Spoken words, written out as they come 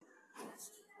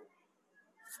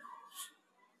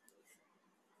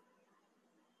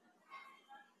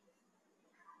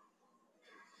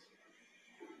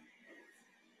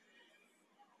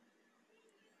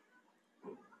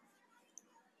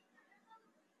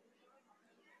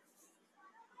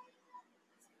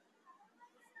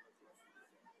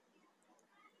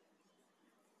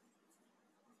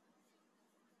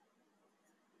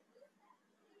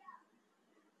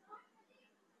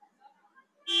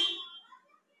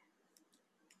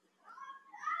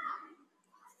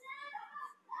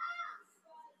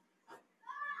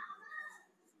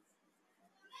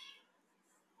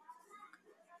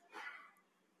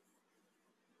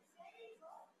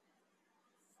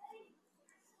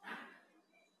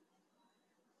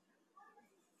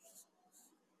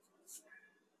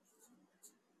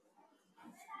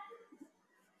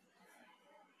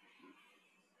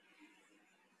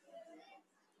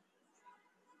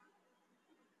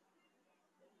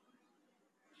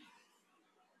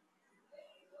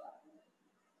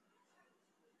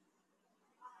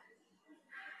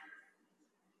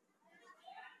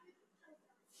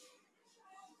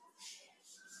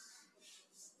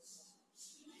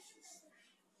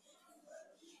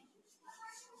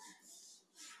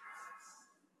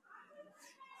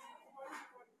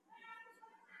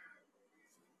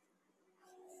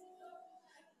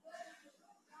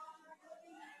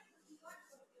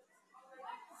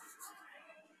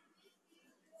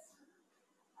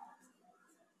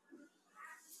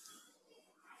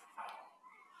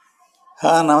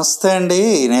నమస్తే అండి.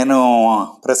 నేను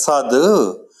ప్రసాద్,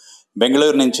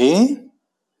 బెంగళూరు నుంచి.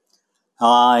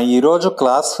 ఈరోజు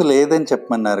క్లాసు లేదని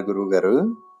చెప్పమన్నారు గురువుగారు.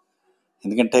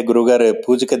 ఎందుకంటే గురువుగారు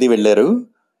పూజకది వెళ్ళారు.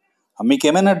 మీకు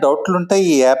ఏమైనా డౌట్లు ఉంటే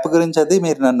ఈ యాప్ గురించి అది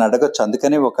మీరు నన్ను అడగచ్చు.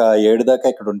 అందుకని ఒక 7 దాకా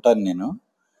ఇక్కడ ఉంటాను నేను.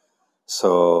 సో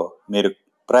మీరు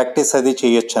ప్రాక్టీస్ అది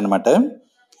చేయొచ్చు అనమాట.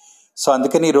 సో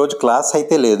అందుకని ఈరోజు క్లాస్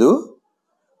అయితే లేదు.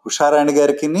 ఉషారాణి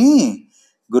గారికి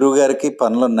గురువు గారికి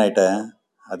పనులు ఉన్నాయట.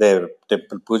 అదే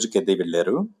టెంపుల్ పూజకి అది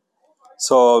వెళ్ళారు.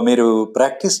 సో మీరు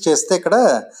ప్రాక్టీస్ చేస్తే ఇక్కడ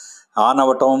ఆన్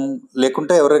అవ్వటం,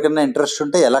 లేకుంటే ఎవరికైనా ఇంట్రెస్ట్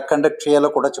ఉంటే ఎలా కండక్ట్ చేయాలో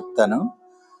కూడా చెప్తాను.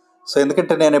 సో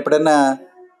ఎందుకంటే నేను ఎప్పుడైనా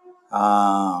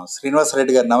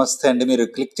శ్రీనివాసరెడ్డి గారు నమస్తే అండి, మీరు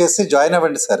క్లిక్ చేసి జాయిన్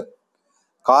అవ్వండి సార్.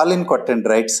 కాల్ ఇన్ కొట్టండి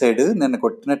రైట్ సైడ్, నిన్న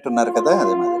కొట్టినట్టున్నారు కదా,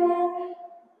 అదే మరి.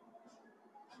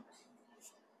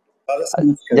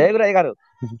 జై గురు అయ్య గారు,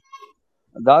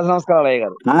 దాస్ నమస్కారాలు అయ్య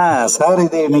గారు. సార్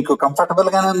ఇది మీకు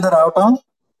కంఫర్టబుల్ గానే ఉంది రావటం?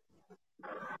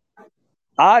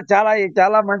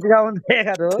 చాలా మంచిగా ఉంది అయ్య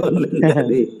గారు.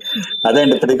 అదే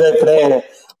అండి, ఇప్పుడే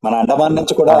మన అండమాన్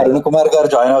నుంచి కూడా అరుణ్ కుమార్ గారు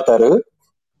జాయిన్ అవుతారు.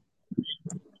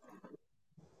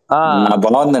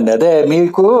 బాగుందండి. అదే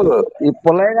మీకు ఈ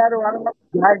పుల్లయ్య గారు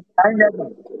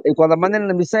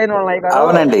కొంతమంది మిస్ అయిన వాళ్ళు అయ్య గారు.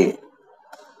 అవునండి,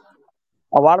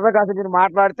 వాళ్ళతో కాస్త మీరు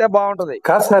మాట్లాడితే బాగుంటది.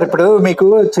 కాదు సార్, ఇప్పుడు మీకు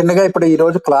చిన్నగా ఇప్పుడు ఈ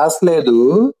రోజు క్లాస్ లేదు,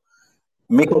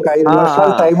 మీకు ఒక 5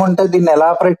 నిమిషాలు టైం ఉంటే దీన్ని ఎలా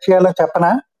ఆపరేట్ చేయాలో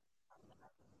చెప్పనా?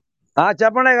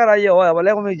 చెప్పండి గారు. అయ్యో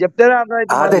మీకు చెప్తేనే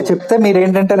అదే చెప్తే మీరు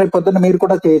ఏంటంటే రేపు పొద్దున్న మీరు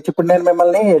కూడా చేయొచ్చు. ఇప్పుడు నేను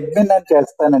మిమ్మల్ని అడ్మిన్ అని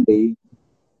చేస్తానండి.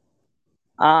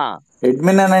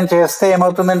 అడ్మిన్ అని చేస్తే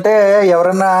ఏమవుతుందంటే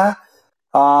ఎవరన్నా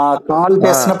కాల్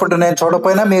చేసినప్పుడు నేను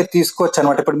చూడపోయినా మీరు తీసుకోవచ్చు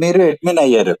అనమాట. ఇప్పుడు మీరు అడ్మిన్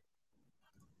అయ్యారు.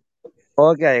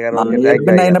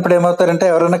 అడ్మిన్ అయినప్పుడు ఏమవుతారంటే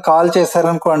ఎవరైనా కాల్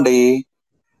చేశారనుకోండి,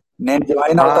 నేను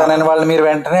జాయిన్ అవుతానని వాళ్ళు మీరు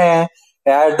వెంటనే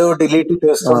యాడ్ డిలీట్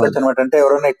చేస్తూ ఉండొచ్చు అనమాట. అంటే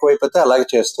ఎవరైనా ఎక్కువైపోతే అలాగే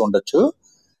చేస్తూ ఉండొచ్చు.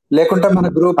 లేకుంటే మన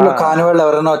గ్రూప్ లో కాని వాళ్ళు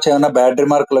ఎవరైనా వచ్చి ఏమైనా బ్యాడ్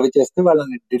రిమార్కులు అవి చేస్తే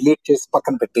వాళ్ళని డిలీట్ చేసి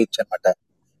పక్కన పెట్టేయచ్చు అనమాట.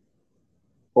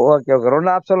 రెండు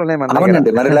ఆప్షన్లు ఉన్నాయి.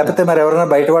 అవునండి, మరి లేకపోతే మరి ఎవరైనా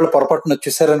బయట వాళ్ళు పొరపాటున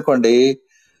వచ్చేసారనుకోండి,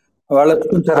 వాళ్ళు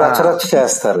కొంచెం రచ్చరచ్చ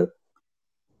చేస్తారు.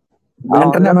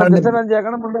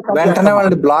 వెంటనే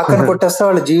వాళ్ళు బ్లాక్ అని కొట్టేస్తే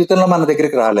వాళ్ళ జీవితంలో మన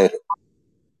దగ్గరికి రాలేరు.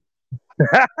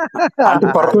 అంటే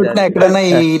పొరపాటున ఎక్కడైనా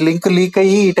ఈ లింక్ లీక్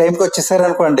అయ్యి ఈ టైంకి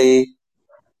వచ్చేసారనుకోండి,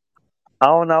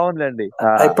 అవునవునండి,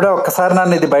 ఇప్పుడే ఒక్కసారి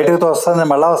నన్ను ఇది బయటకు తోస్తాను,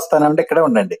 మళ్ళా వస్తానంటే ఇక్కడే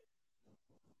ఉండండి.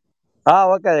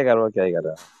 ఓకే అయ్య గారు, ఓకే అయ్య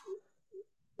గారు.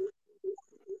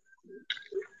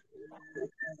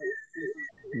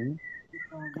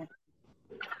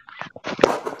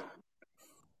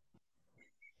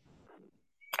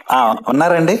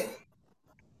 ఉన్నారండి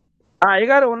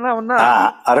అయ్యగారు? ఉన్నా.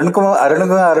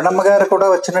 అరుణమ్మ గారు కూడా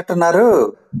వచ్చినట్టున్నారు.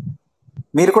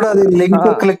 మీరు కూడా అది లింక్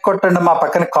క్లిక్ కొట్టండి. మా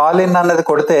పక్కన కాల్ ఇన్ అన్నది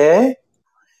కొడితే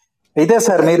ఇదే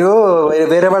సార్, మీరు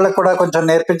వేరే వాళ్ళకి కూడా కొంచెం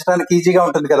నేర్పించడానికి ఈజీగా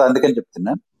ఉంటుంది కదా, అందుకని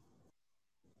చెప్తున్నా.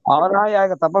 అవునా,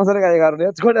 తప్పనిసరిగా అయ్య గారు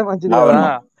నేర్చుకోవడం మంచిది.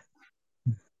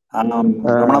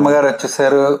 రమణమ్మ గారు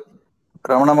వచ్చేసారు.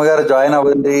 రమణమ్మ గారు జాయిన్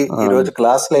అవ్వండి, ఈ రోజు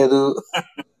క్లాస్ లేదు.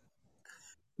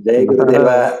 జై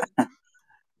గురుదేవా.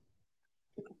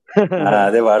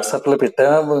 అదే వాట్సాప్ లో పెట్టా.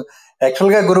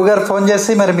 యాక్చువల్ గా గురువు గారు ఫోన్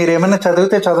చేసి మరి మీరు ఏమైనా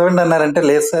చదివితే చదవండి అన్నారంటే,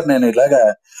 లేదు సార్ నేను ఇలాగా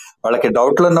వాళ్ళకి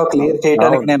డౌట్లు క్లియర్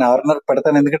చేయడానికి నేను ఎవరినర్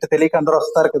పెడతాను, ఎందుకంటే తెలియక అందరూ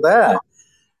వస్తారు కదా,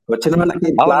 వచ్చిన వాళ్ళకి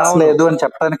క్లాస్ లేదు అని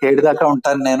చెప్పడానికి 7 దాకా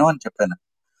ఉంటాను నేను అని చెప్పాను.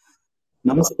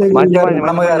 నమస్తే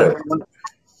రమణమ్మ గారు.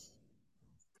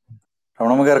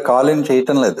 రమణమ్మ గారు కాల్ ఇన్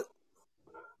చేయటం లేదు.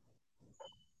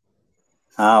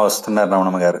 వస్తున్నారు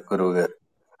రమణమ్మ గారు, గురువు గారు.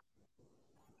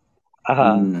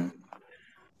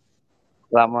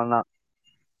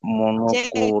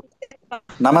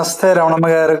 నమస్తే రమణమ్మ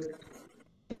గారు.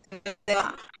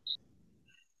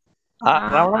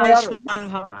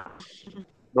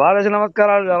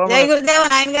 నమస్కారాలు. జై గురుదేవ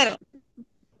నాయన గారు.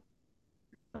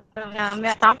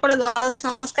 తప్పుడు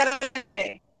నమస్కారం.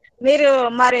 మీరు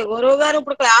మరి గురువు గారు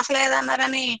ఇప్పుడు క్లాస్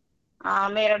లేదన్నారని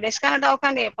మీరు డిస్కనెక్ట్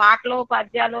అవ్వకండి. పాటలు,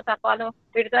 పద్యాలు, తత్వాలు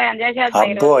వీటితో ఎంజాయ్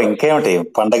చేస్తారు. ఇంకేమిటి,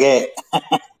 పండగే.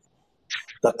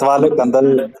 తత్వాలు,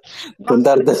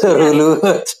 కుందర్దరువులు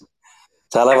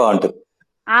చాలా బాగుంటుంది.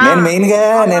 నేను మెయిన్ గా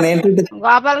నేనేంటంటే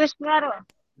గోపాలకృష్ణ గారు,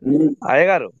 అయ్య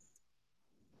గారు,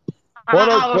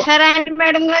 ఉషారాణి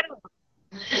మేడం గారు,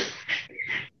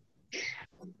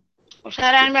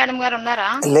 ఉషారాణి మేడం గారు ఉన్నారా?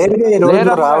 లేదు, ఈ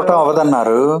రోజు రావటం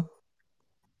అవదన్నారు.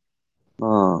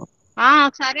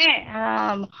 సరే,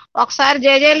 ఒకసారి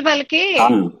జేజేలు పలికి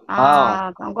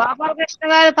గోపాలకృష్ణ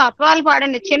గారు తత్వాలు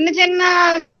పాడండి. చిన్న చిన్న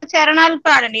చరణాలు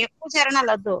పాడండి, ఎక్కువ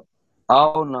చరణాలు వద్దు.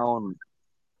 అవునవును,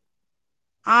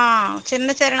 చిన్న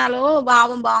చరణాలు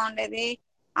భావం బాగుండేది,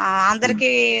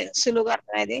 అందరికి సులువుగా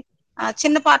అర్థమయ్యేది.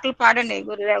 చిన్న పాటలు పాడండి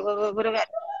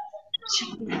గురుగారు.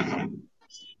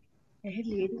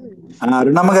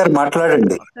 అరుణమ్మ గారు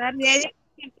మాట్లాడండి.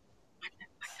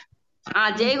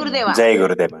 సార్ జై గురుదేవా. జై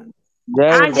గురుదేవ.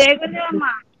 జై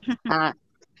గురుదేవమ్మా.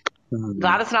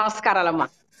 ద్వాదశ నమస్కారాలమ్మా.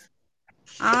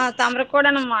 తమరికి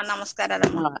కూడానమ్మా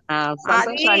నమస్కారాలమ్మా.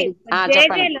 సంతోషం అండి.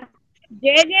 చెప్పండి. జేజేలు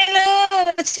జేజేలు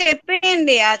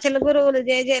చెప్పేయండి, అచల గురువులు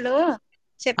జేజేలు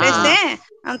చెప్పేస్తే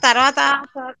తర్వాత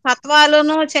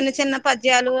తత్వాలును చిన్న చిన్న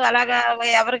పద్యాలు అలాగా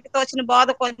ఎవరికి తోచిన బోధ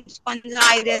కొంచెం కొంచెం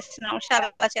 5 నిమిషాలు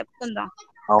అలా చెప్పుకుందాం.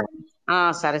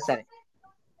 సరే సరే.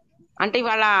 అంటే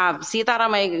ఇవాళ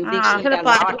సీతారామయ్య అసలు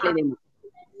దీక్ష రావట్లేదేమో.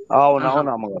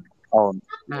 అవునవును అమ్మగారు. అవును.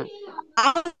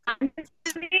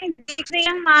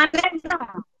 మాట్లాడదాం.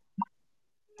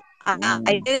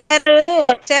 అయ్యగారు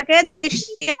వచ్చాకే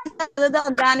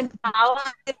దాని భావం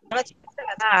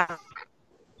కదా.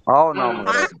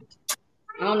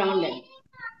 అవునవునండి.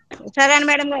 సరే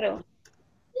మేడం గారు.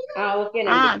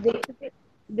 ఓకేనండి.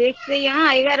 దీక్ష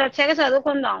అయ్యగారు వచ్చాక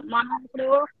చదువుకుందాం. మనం ఇప్పుడు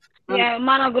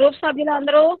మన గ్రూప్ సభ్యులు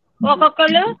అందరూ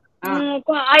ఒక్కొక్కళ్ళు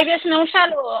 5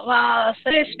 నిమిషాలు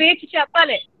స్పీచ్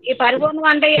చెప్పాలి. ఈ పరిపూర్ణం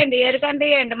అంటే ఏంటి, ఎరుకంటే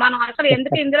ఏంటి, మనం అసలు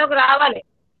ఎందుకు ఇందులోకి రావాలి,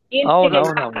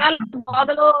 రకాల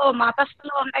బోధలు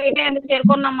మతస్థులు ఉన్నాయి, ఎందుకు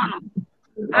చేరుకున్నాం మనం,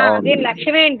 దీని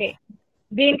లక్ష్యం ఏంటి,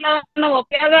 దీంట్లో ఉన్న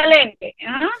ఉపయోగాలు ఏంటి,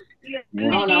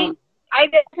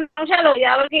 5 నిమిషాలు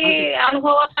ఎవరికి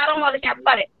అనుభవసారం వాళ్ళు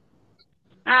చెప్పాలి.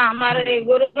 మరి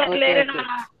గురువు లేరని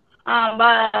మనం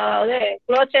అదే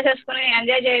క్లోజ్ చేసేసుకుని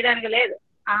ఎంజాయ్ చేయడానికి లేదు.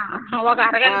 ఒక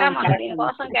అరగంట మనం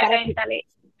దీనికోసం కేటాయించాలి.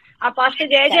 ఫస్ట్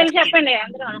జయజయలు చెప్పండి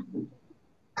అందరూ.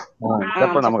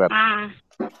 చెప్పండి అమ్మగారు.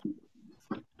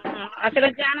 అసలు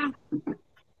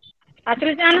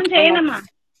ధ్యానం చేయండమ్మా.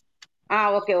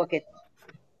 Okay okay.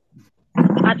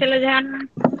 అసలు ధ్యానం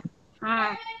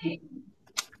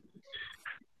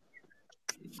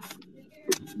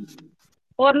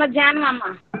పూర్ణ ధ్యానం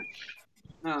అమ్మా.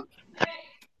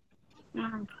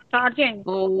 స్టార్ట్ చేయండి.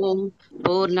 ఓం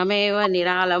పూర్ణమేవ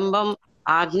నిరాలంబం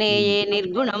ఆగ్నేయే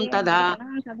నిర్గుణం తదా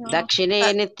దక్షిణే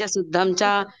నిత్య శుద్ధం చ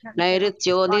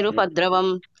నైరుత్యో నిరుపద్రవం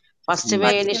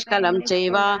పశ్చిమే నిష్కలం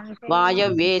చైవ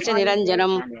వాయవ్యే చ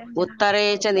నిరంజనం ఉత్తరే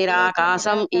చ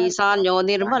నిరాకాశం ఈశాన్యో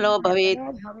నిర్మలో భవేత్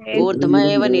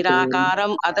ఊర్ధ్వమేవ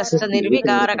నిరాకారం అతశ్చ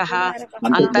నిర్వికారకః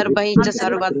అంతర్బహిశ్చ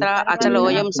సర్వత్ర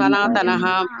అచలోయం సనాతనః.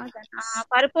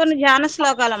 పరిపూర్ణ ధ్యాన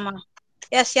శ్లోకాలమ్మా.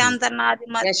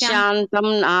 యశాంతం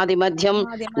ఆది మధ్యం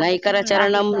నైకర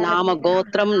చరణం నామ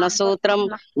గోత్రం న సూత్రం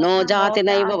నో జాతి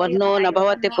నైవ వర్ణో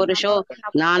నభవతి పురుషో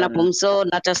నాన పుంసో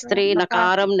నచ స్త్రీ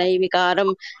నకారం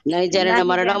నైవికారం నైజరణ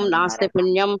మరణం నాస్తి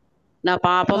పుణ్యం న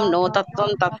పాపం నో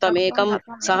తత్వం తత్వమేకం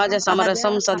సహజ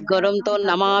సమరసం సద్గురుం తో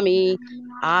నమామి.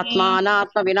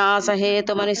 ఆత్మానాత్మ వినాశ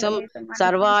హేతుమనిసం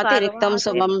సర్వాతిరిక్తం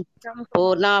శుభం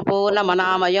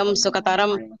పూర్ణమనామయం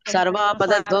సుఖతరం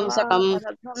సర్వాపదధ్వంసకం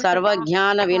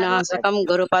సర్వజ్ఞాన వినాశకం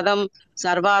గురుపదం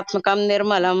సర్వాత్మకం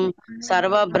నిర్మలం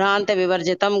సర్వభ్రాంతి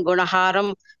వివర్జితం గుణహారం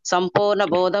సంపూర్ణ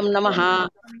బోధం నమః.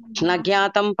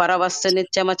 నజ్ఞాతం పరవస్తు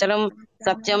నిత్యమచలం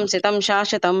సత్యం సితం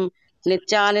శాశ్వతం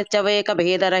నిత్యానిత్యవేక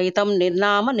భేదరహితం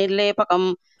నిర్నామ నిర్లేపకం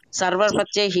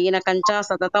సర్వప్రత్యహీనకంచ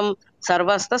సతతం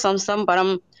సర్వస్థ సంస్థం పరం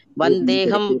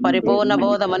వందేహం పరిపూర్ణ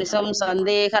బోధమనిసం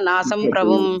సందేహ నాశం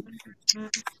ప్రభుం.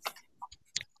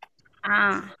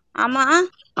 అమ్మా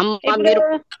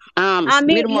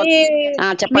మీరు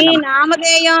మీ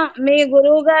నామధేయం, మీ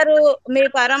గురువు గారు, మీ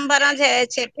పరంపర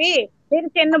చెప్పి మీరు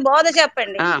చిన్న బోధ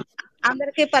చెప్పండి,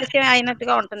 అందరికి పరిచయం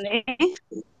అయినట్టుగా ఉంటుంది.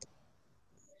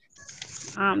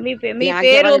 మీ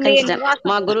పేరు,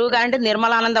 మా గురువు గారు అంటే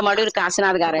నిర్మలానంద మడూరి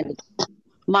కాశీనాథ్ గారండి.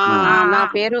 నా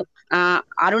పేరు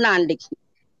అరుణ అండి.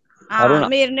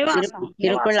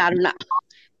 ఇరుకుళ్ళ అరుణ.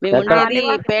 మేము ఉండేది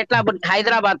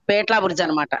హైదరాబాద్ పేట్లా బుర్జ్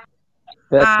అనమాట.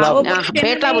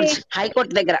 పేట్లా బుర్జ్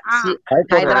హైకోర్టు దగ్గర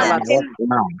హైదరాబాద్.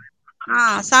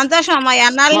 సంతోషం అమ్మా.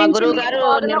 మా గురువు గారు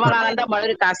నిర్మలానంద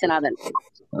మడూరి కాశీనాథ్ అండి.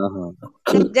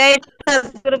 జై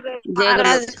సద్గురు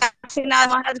కాశీనాథ్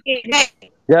మహారాజ్ కి జై.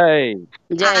 జై.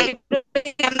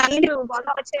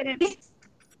 వచ్చారండి.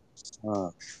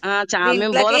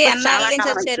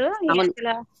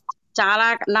 చాలా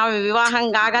నా వివాహం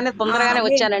కాగానే తొందరగానే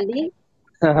వచ్చానండి.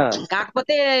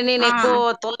 కాకపోతే నేను ఎక్కువ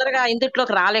తొందరగా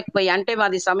ఇందుట్లోకి రాలేకపోయా. అంటే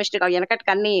మాది సమిష్టి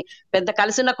వెనకటికి అన్ని పెద్ద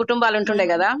కలిసిన కుటుంబాలు ఉంటుండే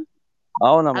కదా.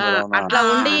 అట్లా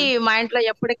ఉండి మా ఇంట్లో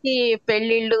ఎప్పటికీ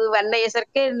పెళ్లిళ్ళు ఇవన్నీ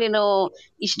అయ్యేసరికి నేను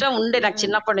ఇష్టం ఉండే నాకు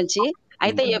చిన్నప్పటి నుంచి.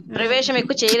 అయితే ప్రవేశం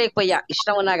ఎక్కువ చేయలేకపోయా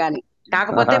ఇష్టం ఉన్నా గానీ.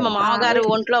 కాకపోతే మా మామగారు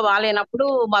ఒంట్లో బాగాలేనప్పుడు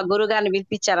మా గురువు గారిని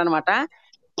పిలిపించారనమాట.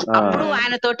 అప్పుడు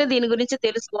ఆయన తోటి దీని గురించి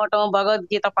తెలుసుకోవటం,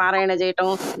 భగవద్గీత పారాయణ చేయటం,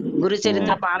 గురు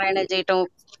చరిత్ర పారాయణ చేయటం,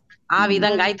 ఆ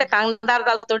విధంగా అయితే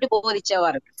కందార్థాలతోటి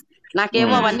బోధించేవారు.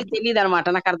 నాకేమో అవన్నీ తెలియదు అనమాట,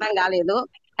 నాకు అర్థం కాలేదు.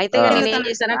 అయితే నేను ఏం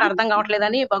చేశానంటే అర్థం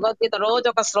కావట్లేదని భగవద్గీత రోజు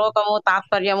ఒక శ్లోకము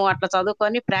తాత్పర్యము అట్లా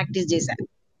చదువుకొని ప్రాక్టీస్ చేశాను.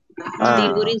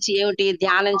 దీని గురించి ఏమిటి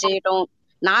ధ్యానం చేయటం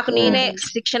నాకు నేనే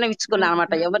శిక్షణ ఇచ్చుకున్నా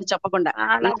అనమాట, ఎవరు చెప్పకుండా.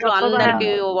 చాలా ఇంట్లో గొప్ప అందరికి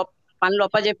పనులు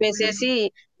ఒప్పజెప్పేసేసి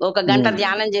ఒక గంట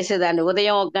ధ్యానం చేసేదాన్ని.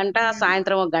 ఉదయం 1 గంట,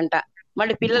 సాయంత్రం 1 గంట.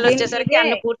 మళ్ళీ పిల్లలు వచ్చేసరికి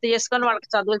అన్ని పూర్తి చేసుకొని వాళ్ళకి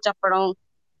చదువులు చెప్పడం.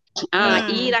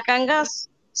 ఈ రకంగా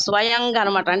స్వయంగా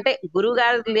అనమాట. అంటే గురువు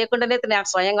గారు లేకుండానే నాకు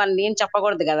స్వయంగా నేను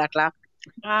చెప్పకూడదు కదా అట్లా.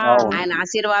 ఆయన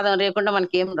ఆశీర్వాదం లేకుండా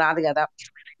మనకేం రాదు కదా.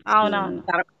 అవునవును.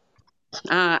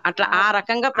 అట్లా ఆ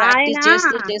రకంగా ప్రాక్టీస్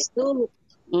చేస్తూ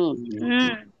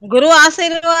గురువు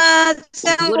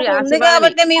ఆశీర్వాదం గురు ఉంది ఆశీర్వాదమే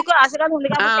కాబట్టి మీకు ఆశీర్వాదం ఉంది ఉంది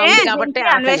కాబట్టి కాబట్టి ఆ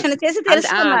రకంగా అన్వేషణ చేసి అదే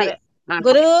తెలుసుకున్నారు.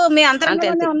 గురువు మీ అంతే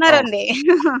అంతరంగంలోనే అంతే ఉన్నారండి.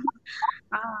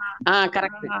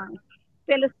 కరెక్ట్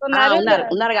తెలుసుకున్నారు.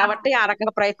 ఉన్నారు కాబట్టి ఆ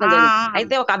రకంగా ప్రయత్నం జరిగింది.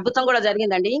 అయితే ఒక అద్భుతం కూడా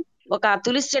జరిగిందండి. ఒక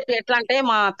తులసి చెట్టు ఎట్లా అంటే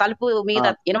మా తలుపు మీద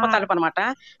ఇనుప తలుపు అనమాట.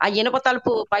 ఆ ఇనుప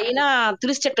తలుపు పైన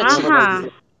తులసి చెట్టు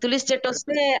వచ్చింది. తులసి చెట్టు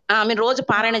వస్తే మేము రోజు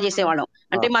పారాయణ చేసేవాళ్ళం.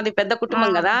 అంటే మాది పెద్ద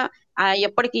కుటుంబం కదా,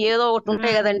 ఎప్పటికి ఏదో ఒకటి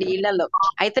ఉంటాయి కదండి ఇళ్లలో.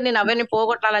 అయితే నేను అవన్నీ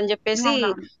పోగొట్టాలని చెప్పేసి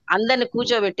అందరిని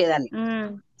కూర్చోబెట్టేదాన్ని.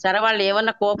 సరే వాళ్ళు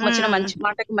ఏమన్నా కోపం వచ్చినా మంచి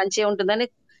మాటకి మంచిగా ఉంటుందని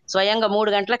స్వయంగా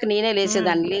 3 గంటలకు నేనే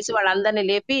లేసేదాన్ని. లేచి వాళ్ళందరినీ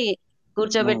లేపి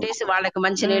కూర్చోబెట్టేసి వాళ్ళకి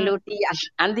మంచి నీళ్ళు టీ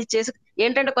అందించేసి,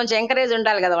 ఏంటంటే కొంచెం ఎంకరేజ్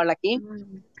ఉండాలి కదా వాళ్ళకి.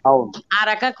 ఆ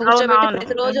రకంగా కూర్చోబెట్టి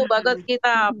ప్రతిరోజు భగవద్గీత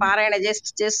పారాయణ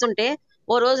చేస్తుంటే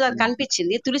ఓ రోజు అది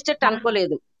కనిపించింది. తులసి చెట్టు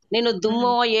అనుకోలేదు నేను,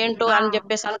 దుమ్మో ఏంటో అని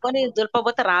చెప్పేసి అనుకొని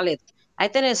దులపబోతే రాలేదు.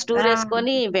 అయితే నేను స్టూర్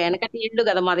వేసుకొని, వెనకటి ఇల్లు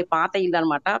కదా మాది, పాత ఇల్లు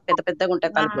అనమాట, పెద్ద పెద్దగా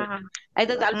ఉంటాయి తలుపులు.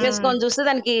 అయితే తలుపు వేసుకొని చూస్తే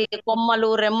దానికి కొమ్మలు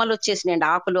రెమ్మలు వచ్చేసినాయండి,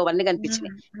 ఆకులు అవన్నీ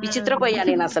కనిపించినాయి. విచిత్రపోయా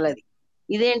నేను అసలు. అది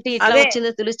ఇదేంటి ఇట్లా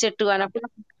వచ్చింది తులసి చెట్టు అన్నప్పుడు,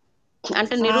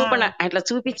 అంటే నిరూపణ అట్లా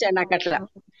చూపించాడు నాకు. అట్లా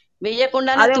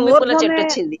వేయకుండానే తుమ్మి పూల చెట్టు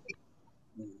వచ్చింది.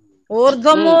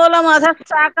 ఊర్ధ్వమూలం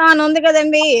అధశాఖ అని ఉంది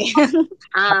కదండి.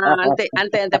 అంతే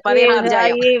అంతే అంతే 15వ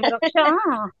అధ్యాయం. ఈ వృక్షం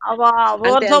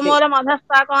ఊర్ధ్వమూలం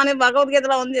అధశాఖం అని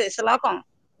భగవద్గీతలో ఉంది శ్లోకం.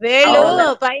 వేళ్ళు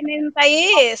పైనంతాయి,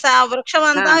 వృక్షం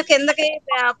అంతా కిందకి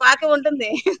పాకి ఉంటుంది.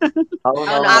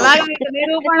 అలాగే మీకు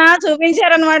నిరూపణ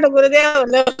చూపించారనమాట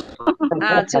గురుదేవులు.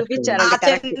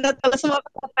 చూపించారండి. తులసి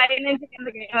మొక్క పై నుంచి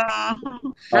కిందకి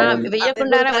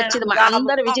వేయకుండానే వచ్చింది.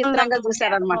 అందరు విచిత్రంగా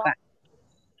చూసారనమాట.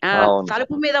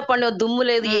 తలుపు మీద పడిన దుమ్ము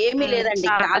లేదు, ఏమీ లేదండి,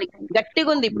 గాలి గట్టిగా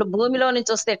ఉంది. ఇప్పుడు భూమిలో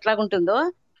నుంచి వస్తే ఎట్లాగుంటుందో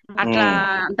అట్లా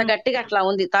అంత గట్టిగా అట్లా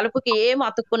ఉంది. తలుపుకి ఏం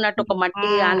అతుక్కున్నట్టు ఒక మట్టి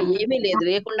కానీ ఏమీ లేదు,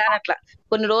 లేకుండానే అట్లా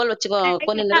కొన్ని రోజులు వచ్చి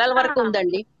కొన్ని నెలల వరకు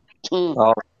ఉందండి.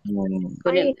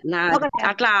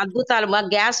 అట్లా అద్భుతాలు. మా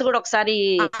గ్యాస్ కూడా ఒకసారి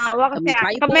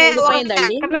పైపు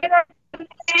ఊడిపోయిందండి.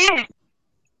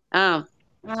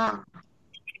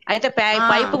 అయితే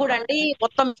పైపు కూడా అండి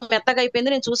మొత్తం మెత్తగా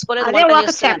అయిపోయింది, నేను చూసుకోలేదు, వంట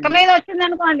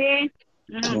చేస్తున్నాను.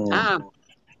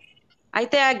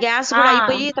 అయితే ఆ గ్యాస్ కూడా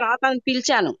అయిపోయి తర్వాత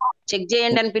పిలిచాను, చెక్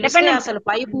చేయండి అని పిలిస్తే అసలు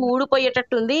పైపు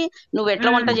ఊడిపోయేటట్టుంది, నువ్వు ఎట్లా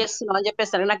వంట చేస్తున్నావు అని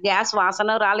చెప్పేస్తారు. నాకు గ్యాస్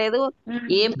వాసన రాలేదు,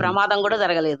 ఏం ప్రమాదం కూడా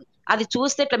జరగలేదు. అది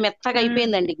చూస్తే ఇట్లా మెత్తగా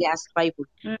అయిపోయిందండి గ్యాస్ పైపు.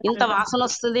 ఇంత వాసన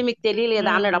వస్తుంది మీకు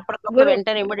తెలియలేదా అన్నాడు. అప్పటికప్పుడు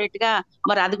వెంటనే ఇమ్మీడియట్ గా,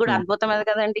 మరి అది కూడా అద్భుతమే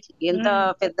కదండి, ఎంత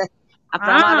పెద్ద ఆ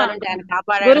ప్రమాదాల నుండి ఆయన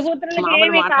కాపాడాడు.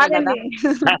 మామూలు మాట కదా.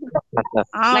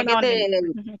 నాకైతే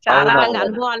ఆ రకంగా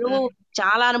అనుభవాలు,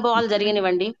 చాలా అనుభవాలు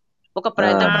జరిగినవండి. ఒక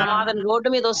పెద్ద ప్రమాదం, రోడ్డు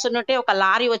మీద వస్తున్నట్టే ఒక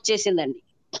లారీ వచ్చేసిందండి.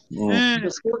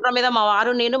 స్కూటర్ మీద మా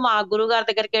వారు నేను మా గురువు గారి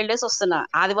దగ్గరికి వెళ్ళేసి వస్తున్నా.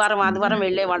 ఆదివారం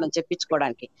వెళ్ళేవాళ్ళం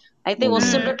చెప్పించుకోవడానికి. అయితే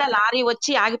వస్తుంటే లారీ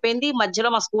వచ్చి ఆగిపోయింది,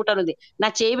 మధ్యలో మా స్కూటర్ ఉంది. నా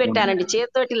చేయి పెట్టానండి,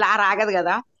 చేతితోటి లారీ ఆగదు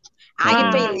కదా,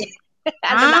 ఆగిపోయింది.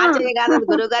 అంటే నా చెయ్యి కాదు, అది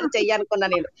గురువు గారి చెయ్యి అనుకున్నా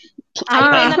నేను.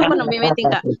 అయిపోయింది అనుకున్నాం మేమైతే.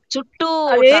 ఇంకా చుట్టూ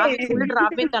ట్రాఫిక్, ఫుల్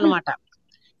ట్రాఫిక్ అనమాట.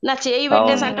 నా చేయి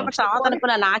పెట్టేసి అంటే తర్వాత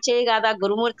అనుకున్నా నా చేయి కాదా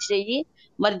గురుమూర్తి చెయ్యి,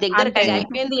 మరి దగ్గరకి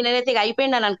అయిపోయింది. నేనైతే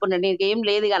అయిపోయింది అని అనుకున్నాను, నీకు ఏం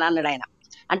లేదు కానీ అన్నాడు ఆయన.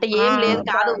 అంటే ఏం లేదు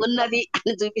కాదు, ఉన్నది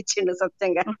అని చూపించిండు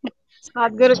సత్యంగా.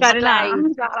 సద్గురు కరుణ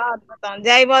చాలా అద్భుతం.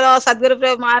 జై బోలో సద్గురు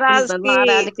మహారాజ్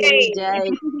కి జై.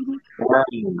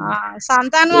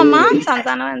 సంతానం అమ్మా,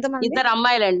 సంతానం ఎంతమంది? 2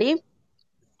 అమ్మాయిలండి.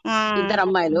 2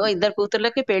 అమ్మాయిలు, 2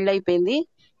 కూతుర్లకి పెళ్లి అయిపోయింది.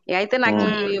 అయితే నాకు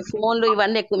ఈ ఫోన్లు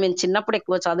ఇవన్నీ ఎక్కువ, మేము చిన్నప్పుడు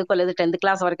ఎక్కువ చదువుకోలేదు, 10th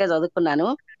క్లాస్ వరకే చదువుకున్నాను.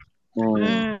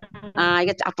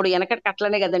 ఇక అప్పుడు వెనకటి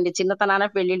అట్లనే కదండి, చిన్నతనాన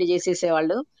పెళ్లిళ్ళు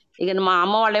చేసేసేవాళ్ళు. ఇక మా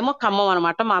అమ్మ వాళ్ళేమో ఖమ్మం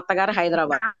అనమాట, మా అత్తగారు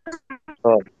హైదరాబాద్.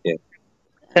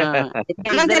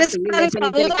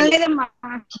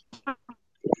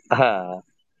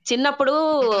 చిన్నప్పుడు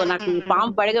నాకు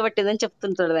పాము పడగబట్టిందని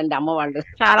చెప్తుంటాడండి అమ్మ వాళ్ళు.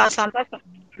 చాలా సంతోషం.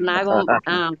 నాకు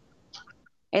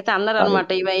అయితే అన్నారు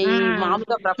అనమాట, ఇవి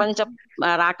మామూలుగా ప్రపంచ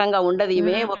రాకంగా ఉండదు,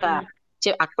 ఇవే ఒక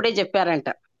అప్పుడే చెప్పారంట.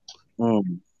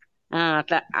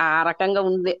 అట్లా ఆ రకంగా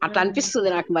ఉంది, అట్లా అనిపిస్తుంది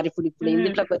నాకు. మరి ఇప్పుడు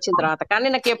ఇందులోకి వచ్చిన తర్వాత కానీ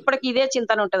నాకు ఎప్పటికీ ఇదే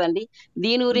చింతన ఉంటదండి,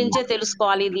 దీని గురించే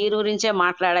తెలుసుకోవాలి, దీని గురించే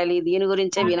మాట్లాడాలి, దీని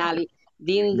గురించే వినాలి,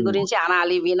 దీని గురించి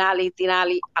అనాలి, వినాలి,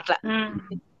 తినాలి అట్లా.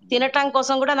 తినటం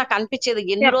కోసం కూడా నాకు అనిపించేది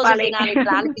ఎన్ని రోజులు చెప్పాలి. తినాలి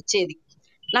ఇట్లా అనిపించేది.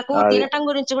 నాకు అది. తినటం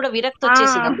గురించి కూడా విరక్తి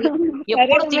వచ్చేసిందండి.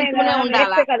 ఎప్పుడు తింటూనే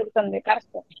ఉండాలా, కలుగుతుంది.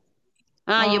 కరెక్ట్.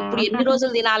 ఎప్పుడు ఎన్ని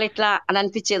రోజులు తినాలి ఇట్లా అని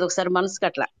అనిపించేది ఒకసారి మనసుకు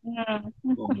అట్లా.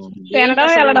 ఏంటి తినడం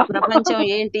అసలు ఈ వెళ్ళడం ప్రపంచం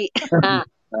ఏంటి.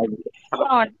 అది.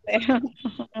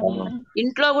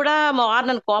 ఇంట్లో కూడా మా వారు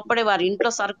నన్ను కోప్పడేవారు. ఇంట్లో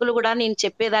సరుకులు కూడా నేను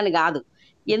చెప్పేదాన్ని కాదు.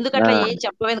 ఎందుకట్లా ఏం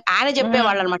చెప్పలేదు, ఆయన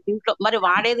చెప్పేవాళ్ళు అనమాట ఇంట్లో. మరి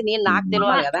వాడేది నేను నాకు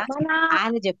తెలియాలి కదా,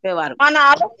 ఆయన చెప్పేవారు. మన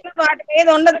ఆలోచన వాటి మీద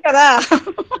ఉండదు కదా,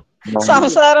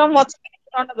 సంసారం మొత్తం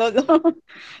ఉండదు.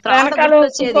 తర్వాత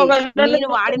గుర్తొచ్చేది, నేను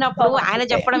వాడినప్పుడు ఆయన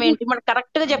చెప్పడం ఏంటి, మరి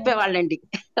కరెక్ట్ గా చెప్పేవాళ్ళండి.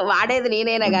 వాడేది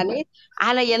నేనైనా గానీ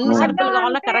ఆయన ఎన్ని సరుకులు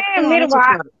కావాలన్నా కరెక్ట్ గా ఆయనే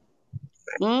చెప్పేవారు.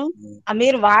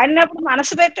 మీరు వాడినప్పుడు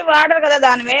మనసు పెట్టి వాడరు కదా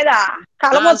దాని మీద,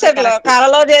 కలముచ్చట్లు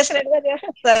కలలో చేసినట్టుగా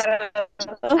చేసేస్తారు.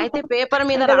 అయితే పేపర్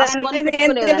మీద రాసుకొని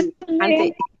పెట్టుకునేదాన్ని అంతే.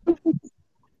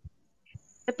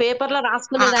 పేపర్ లో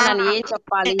రాసుకునేదాన్ని ఏం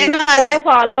చెప్పాలి.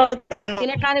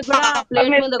 తినటానికి కూడా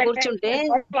ప్లేట్ మీద కూర్చుంటే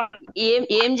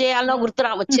ఏం చేయాలనో గుర్తు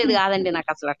వచ్చేది కాదండి నాకు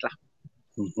అసలు. అట్లా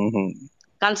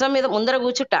కంచం మీద ముందర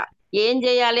కూర్చుంటా ఏం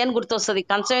చేయాలి అని గుర్తొస్తుంది.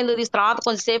 కంచం ఎందుకు తీసి తర్వాత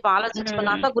కొంచెంసేపు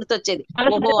ఆలోచించుకున్నాక గుర్తొచ్చేది,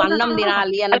 ఓహో అన్నం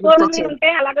తినాలి అని గుర్తొచ్చేది.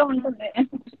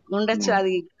 ఉండొచ్చు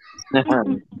అది.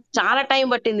 చాలా టైం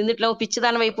పట్టింది. ఇందులో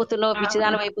పిచ్చిదానం అయిపోతున్నావు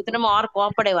మా వారు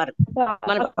కోపడేవారు.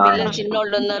 మన పిల్లలు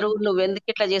చిన్నోళ్ళు ఉన్నారు, నువ్వు ఎందుకు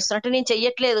ఇట్లా చేస్తున్నట్టు. నేను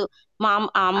చెయ్యట్లేదు, మా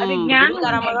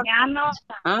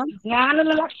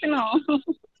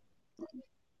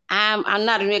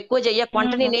అన్నారు, నువ్వు ఎక్కువ చెయ్యకు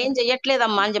వంట. నేను ఏం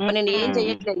చెయ్యట్లేదమ్మా అని చెప్పి, నేను ఏం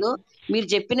చెయ్యట్లేదు, మీరు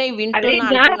చెప్పినవి వింటున్నా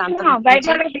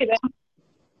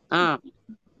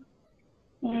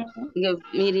ఇక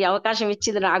మీరు ఈ అవకాశం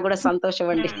ఇచ్చింది నాకు కూడా సంతోషం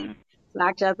అండి.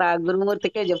 సాక్షాత్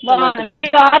గురుమూర్తికే చెప్తున్నట్టు.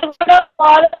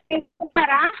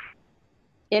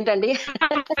 ఏంటండి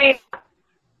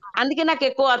అందుకే నాకు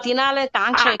ఎక్కువ తినాలే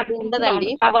కాంక్ష ఎక్కువ ఉండదండి.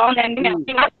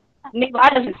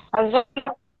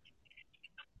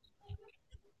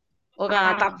 ఒక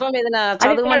తత్వం ఏదైనా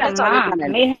చదవమంటే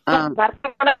చదువుతానండి.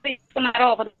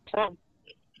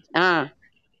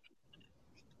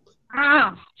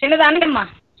 చిన్నదానికమ్మా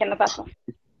చిన్న తత్వం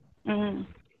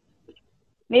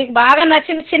మీకు బాగా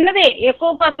నచ్చింది చిన్నది, ఎక్కువ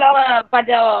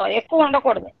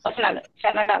ఉండకూడదు. వచనాలు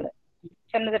చిన్నగాలు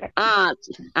చిన్నది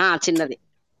చిన్నది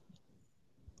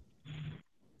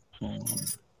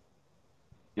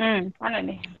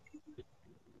అనండి.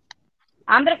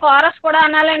 అందరు కోరస్ కూడా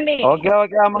అనాలండి. ఓకే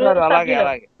ఓకే అమ్మగారు, అలాగే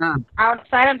అలాగే.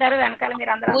 ఒకసారి అంటారు వెనకాల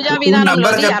మీరు అందరూ. పూజా విధానంలో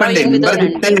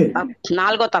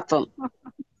 4వ తత్వం.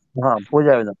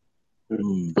 పూజా విధానం,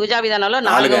 పూజా విధానంలో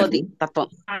 4వది తత్వం.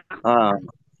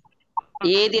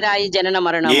 ఏది రాయి జనన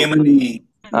మరణం.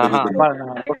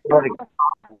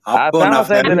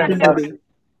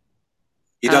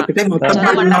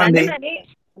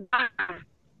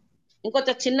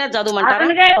 ఇంకొంచెం చిన్న చదువుమంటారా?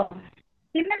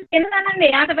 చిన్నదానండి,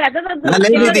 అంత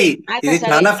పెద్దది.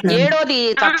 7వది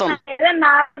తత్వం.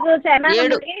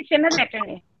 7 చిన్నది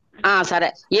పెట్టండి. సరే,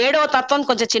 7వ తత్వం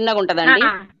కొంచెం చిన్నగా ఉంటదండి.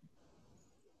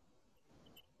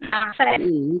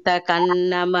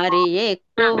 ఇంతకన్నా మరి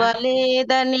ఎక్కువ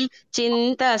లేదని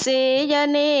చింత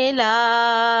సేయనేలా,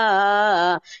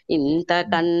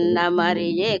 ఇంతకన్నా మరి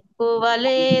ఎక్కువ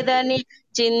లేదని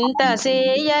చింత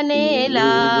సేయనేలా,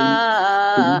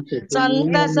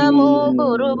 సంతసము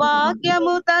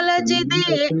గురువాక్యము తలచితే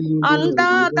అంతా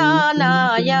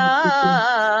తానాయా,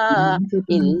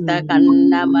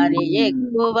 ఇంతకన్నా మరి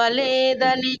ఎక్కువ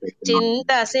లేదని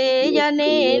చింత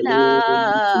సేయనేలా,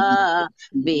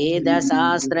 వేద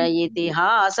శాస్త్ర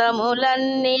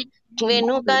ఇతిహాసములన్నీ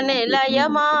వెనుక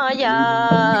నిలయమాయా,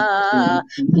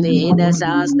 వేద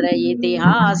శాస్త్ర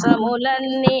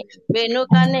ఇతిహాసములన్నీ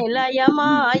వెనుక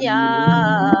నిలయమాయా,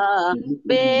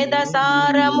 వేద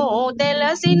సారము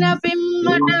తెలిసిన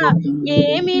పిమ్మట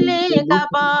ఏమి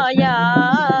లేకపాయా,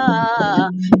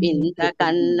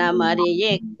 ఇంతకన్నా మరి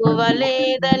ఎక్కువ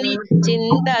లేదని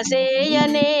చింత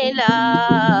సేయనేలా,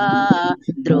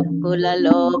 దృక్కుల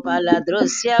లోపల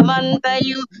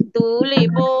దృశ్యమంతయు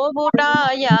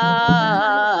తూలిపోబుటాయా,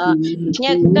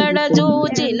 ఎక్కడ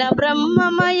చూచిన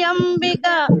బ్రహ్మమయంబిక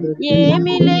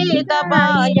ఏమి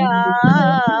లేకపాయా,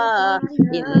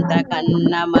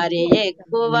 ఇంతకన్నా మరి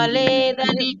ఎక్కువ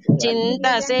లేదని చింత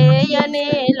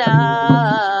సేయనేలా,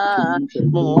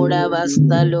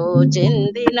 మూఢవస్థలు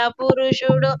చెందిన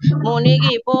పురుషుడు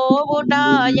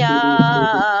మునిగిపోవుటాయా,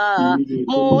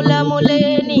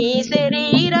 మూలములేని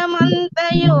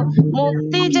శరీరమంతయు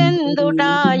ముక్తి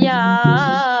చెందుటాయా,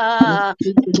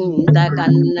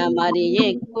 ఇంతకన్నా మరి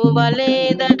ఎక్కువ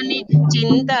లేదని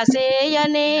చింత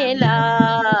సేయనేలా,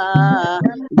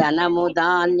 ధనము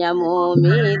ధాన్యము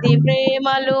మీది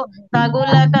ప్రేమలు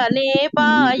తగులకనే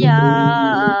పాయా,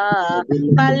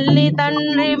 తల్లి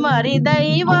తండ్రి మరి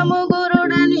దైవము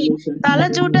గురుడని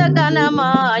తలచుట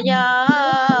ఘనమాయా.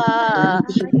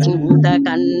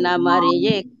 ఇంతకన్న మరి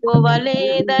ఎక్కువ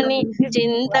లేదని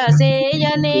చింత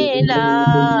సేయనేలా.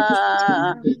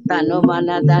 తను మన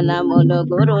ధనములు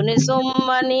గురుని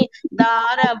సొమ్మని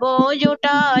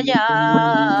దారబోయుటాయా.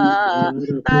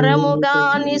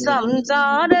 తరముగాని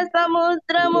సంసార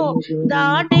సముద్రము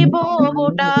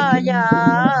దాటిపోవుటాయా.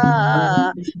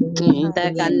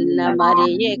 ఇంతకన్న మరి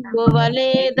ఎక్కువ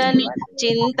లేదని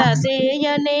చింత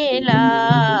సేయనేలా.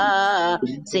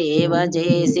 సేవ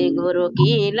చేసి గురు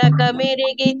కీలక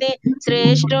మెరిగితే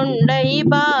శ్రేష్ఠుండై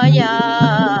పాయా.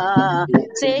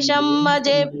 శేషమ్మ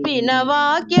చెప్పిన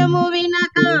వాక్యము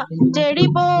వినక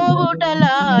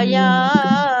చెడిపోవుటలాయా.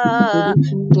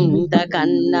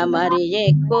 ఇంతకన్న మరి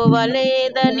ఎక్కువ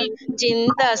లేదని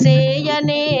చింత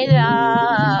సేయనేలా.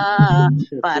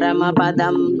 పరమ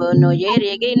పదంబును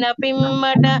ఎరిగిన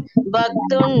పిమ్మట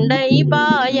భక్తుండై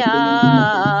పాయా.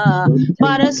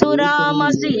 పరశురామ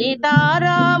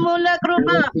సీతారాముల కృప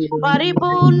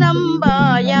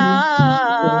పరిపూర్ణంబాయా.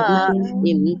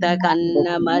 ఇంతకన్న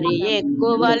మరి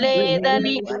ఎక్కువ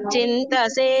లేదని చింత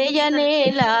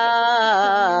సేయనేలా.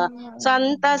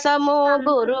 సంతసము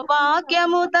గురు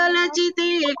వాక్యము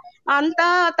తలచితే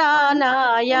అంతా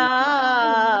తానాయా.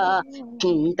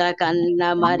 ఇంతకన్న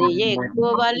మరి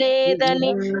ఎక్కువ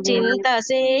లేదని చింత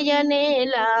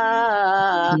సేయనేలా.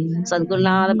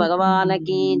 సద్గురునాథ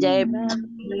భగవానకి జై.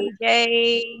 జై.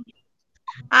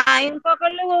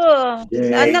 ఇంకొకళ్ళు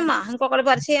అందమ్మా, ఇంకొకళ్ళు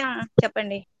పరిచయం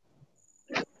చెప్పండి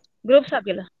గ్రూప్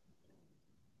సభ్యులు.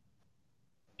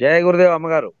 జయ గురుదేవ్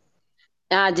అమ్మగారు.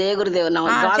 జయ గురుదేవ్.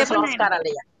 ద్వాదశ చెప్పండి ఆయన. నమస్కారాలు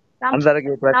అయ్యా. అందరికి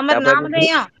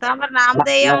తమరి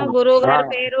నామధేయం, గురువు గారి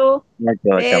పేరు,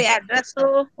 అడ్రస్,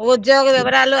 ఉద్యోగ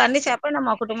వివరాలు అన్ని చెప్పండి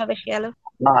మా కుటుంబ విషయాలు.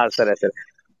 సరే సరే.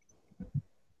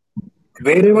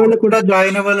 వేరే వాళ్ళు కూడా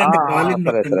జాయిన్ అవ్వాలంటే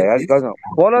సరే సరే.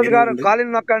 పోలోజ్ గారు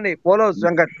కాలిన్ నొక్కండి. పోలోజ్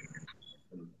వెంకట్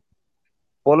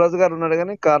పోలోజ్ గారు ఉన్నాడు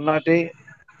కానీ కర్ణాటి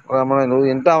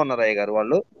ఇంటా ఉన్నారు అయ్య గారు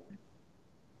వాళ్ళు.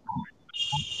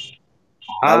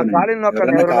 కాలిన్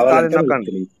నొక్కండి. కాలిన్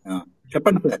నొక్కండి.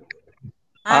 చెప్పండి సార్.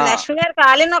 లక్ష్మి గారు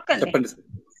కాలిన్ నొక్కండి. చెప్పండి సార్.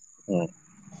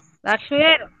 లక్ష్మి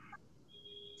గారు,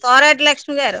 తోరాటి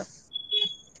లక్ష్మి గారు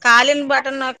కాలిన్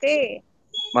బటన్ నొక్కి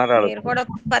మీరు కూడా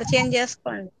పరిచయం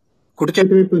చేసుకోండి. కుడి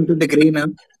చేతి వైపు ఉంటుంది గ్రీన్.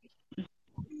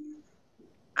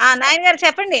 నాయన గారు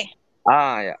చెప్పండి.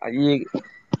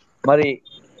 మరి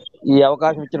ఈ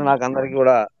అవకాశం ఇచ్చిన నాకు అందరికి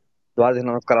కూడా ద్వాదశ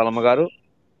నమస్కారాలు అమ్మగారు.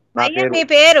 నా పేరు మీ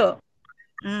పేరు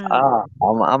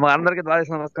అందరికి ద్వాదశ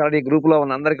నమస్కారాలు. ఈ గ్రూప్ లో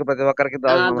ఉన్న అందరికి ప్రతి ఒక్కరికి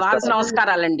ద్వాదశ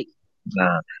నమస్కారాలండి.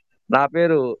 నా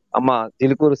పేరు అమ్మ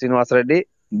చిలుకూరు శ్రీనివాసరెడ్డి.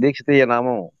 దీక్షితీయ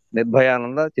నామం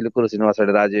నిర్భయానంద చిలుకూరు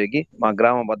శ్రీనివాసరెడ్డి రాజయోగి. మా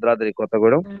గ్రామం భద్రాద్రి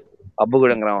కొత్తగూడెం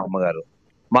అబ్బుగూడెం గ్రామం అమ్మగారు.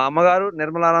 మా అమ్మగారు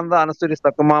నిర్మలానంద అనసూరి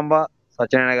సక్కుమాంబ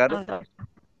సత్యనారాయణ గారు.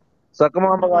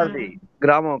 సక్కుమాంబ గారిది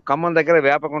గ్రామం ఖమ్మం దగ్గర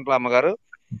వేపకుంట్ల అమ్మగారు.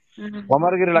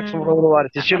 కొమరగిరి లక్ష్మణరావు వారి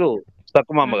శిష్యులు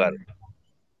సక్కుమాంబ గారు.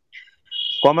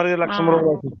 కొమరగిరి లక్ష్మణరావు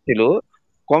వారి శిష్యులు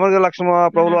కొమరగిరి లక్ష్మ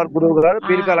ప్రభుల వారి గురువు గారు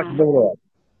పీరికా లక్ష్మణరావు గారు.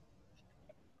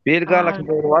 పీరికా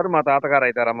లక్ష్మణరావు వారు మా తాతగారు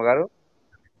అవుతారు అమ్మగారు.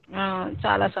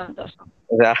 చాలా సంతోషం.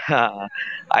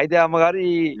 అయితే అమ్మగారు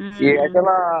ఈ అచల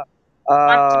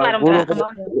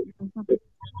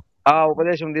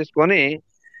ఉపదేశం తీసుకొని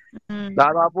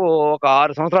దాదాపు ఒక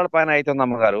 6 సంవత్సరాల పైన అవుతుంది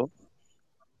అమ్మగారు.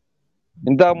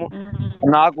 ఇంత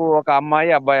నాకు ఒక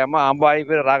అమ్మాయి అబ్బాయి. అబ్బాయి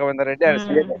పేరు రాఘవేంద్ర రెడ్డి. ఆయన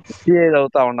సిఏ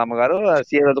చదువుతా ఉండ అమ్మగారు.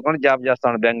 సిఏ చదువుకొని జాబ్ చేస్తా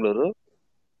ఉండ బెంగళూరు.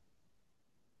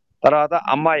 తర్వాత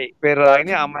అమ్మాయి పేరు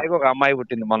రాగిని. అమ్మాయికి ఒక అమ్మాయి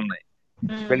పుట్టింది మొన్న.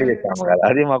 పెళ్లి చేస్తాం అమ్మగారు.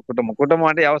 అది మా కుటుంబం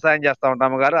అంటే వ్యవసాయం చేస్తా ఉంటాం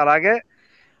అమ్మగారు. అలాగే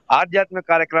ఆధ్యాత్మిక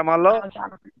కార్యక్రమాల్లో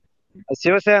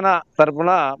శివసేన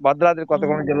తరఫున భద్రాద్రి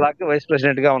కొత్తగూడెం జిల్లాకి వైస్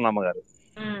ప్రెసిడెంట్ గా ఉన్నాం అమ్మగారు.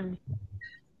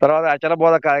 తర్వాత అచల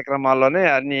బోధ కార్యక్రమాల్లోనే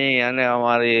అన్ని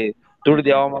మరి తూడి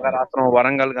దేవమ్మ గారి ఆశ్రమం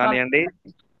వరంగల్ కానివ్వండి,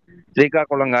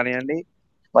 శ్రీకాకుళం కానివ్వండి,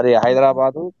 మరి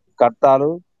హైదరాబాదు, కట్టాలు,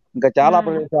 ఇంకా చాలా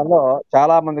ప్రదేశాల్లో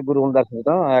చాలా మంది గురువులు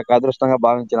దర్శించడం అదృష్టంగా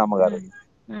భావించిన అమ్మగారు.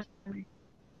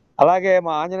 అలాగే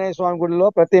మా ఆంజనేయ స్వామి గుడిలో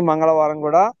ప్రతి మంగళవారం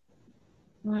కూడా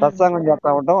సత్సంగం చేస్తా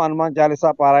ఉంటాం. హనుమాన్ చాలీసా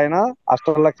పారాయణ,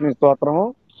 అష్టలక్ష్మి స్తోత్రము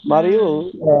మరియు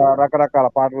రకరకాల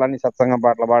పాటలు, అన్ని సత్సంగం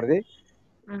పాటలు పాడి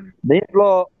దీంట్లో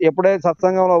ఎప్పుడైతే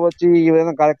సత్సంగంలో వచ్చి ఈ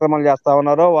విధంగా కార్యక్రమాలు చేస్తా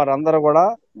ఉన్నారో వారందరూ కూడా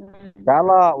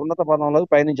చాలా ఉన్నత పదంలోకి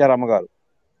పయనించారు అమ్మగారు.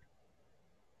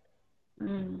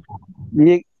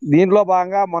 దీంట్లో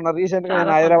భాగంగా మొన్న రీసెంట్ గా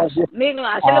నేను హైదరాబాద్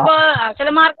అచల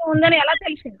మార్గం ఉందని ఎలా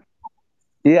తెలిసింది?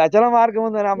 ఈ అచల మార్గం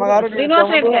ఉందని అమ్మగారు.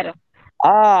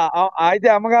 అయితే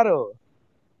అమ్మగారు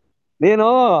నేను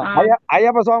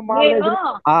అయ్యప్ప స్వామి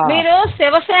మీరు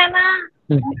శివసేన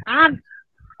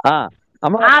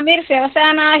అమ్మ మీరు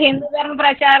శివసేన, హిందూ ధర్మ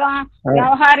ప్రచారం,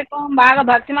 వ్యవహారికం, బాగా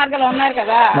భక్తి మార్గాలు ఉన్నారు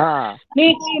కదా,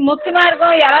 మీకు ఈ ముక్తి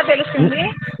మార్గం ఎలా తెలుస్తుంది,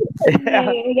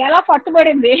 ఎలా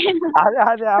పట్టుబడింది? అదే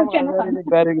అదే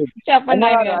వెరీ గుడ్ చెప్పండి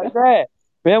నాయన అమ్మగారు. గారు. అయితే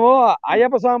మేము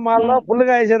అయ్యప్ప స్వామి మాలలో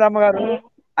ఫుల్గా వేసేది అమ్మగారు.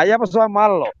 అయ్యప్ప స్వామి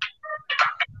మాలలో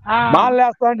మాలలు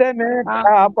వేస్తా అంటే మేము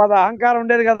అహంకారం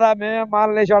ఉండేది కదా, మేమే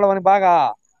మాలలు వేసేవాళ్ళం అని బాగా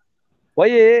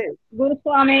పోయి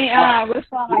గురుస్వామి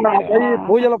పోయి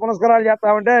పూజలు పునస్కారాలు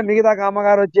చేస్తామంటే మిగతా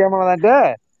అమ్మగారు వచ్చి ఏమన్నదంటే,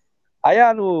 అయ్యా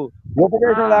నువ్వు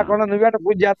ఉపదేశం లేకుండా నువ్వేట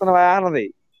పూజ చేస్తున్నావా అన్నది.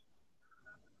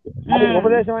 అది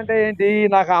ఉపదేశం అంటే ఏంటి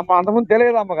నాకు అంతకుముందు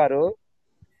తెలియదు అమ్మగారు.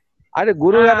 అంటే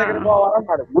గురువు గారి దగ్గర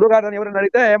పోవాలన్నాడు. గురువు గారిని ఎవరైనా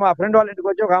అడిగితే మా ఫ్రెండ్ వాళ్ళ ఇంటికి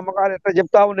వచ్చి ఒక అమ్మగారు ఎట్లా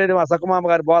చెప్తా ఉండేది మా సక్కుమ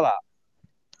అమ్మగారి బోధ.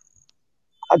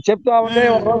 అది చెప్తా ఉంటే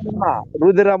ఒక రోజు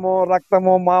రుధిరము,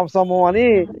 రక్తము, మాంసము అని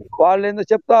వాళ్ళు ఎందుకు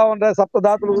చెప్తా ఉంటారు,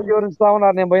 సప్తధాతులు వివరిస్తా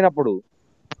ఉన్నారు. నేను పోయినప్పుడు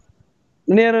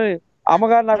నేను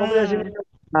అమ్మగారు నాకు ఉపదేశం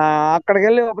అక్కడికి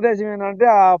వెళ్ళి ఉపదేశం ఏంటంటే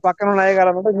ఆ పక్కన ఉన్న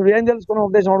అయ్యగారు అంటే నువ్వేం తెలుసుకున్న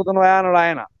ఉపదేశం అడుగుతున్నావా అన్నాడు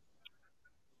ఆయన.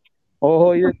 ఓహో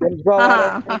ఇది తెలుసుకోవాలి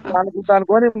అనుకుంటా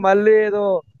అనుకొని మళ్ళీ ఏదో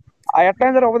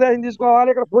ఎట్లయినా ఉపదేశం తీసుకోవాలి,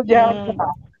 ఇక్కడ పూజ చేయాలనుకున్నా.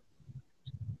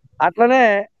 అట్లనే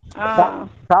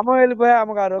ఖమ్మం వెళ్ళిపోయా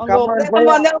అమ్మగారు. ఖమ్మం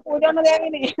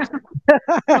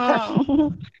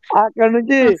అక్కడ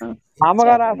నుంచి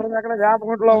అమ్మగారు ఆశ్రమం ఎక్కడ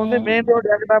వేపకుంటలో ఉంది. మెయిన్ రోడ్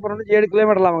వెంకటాపురం నుంచి 7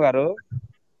 కిలోమీటర్లు అమ్మగారు.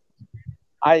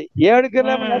 7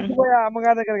 కిలోమీటర్లు నడిచిపోయా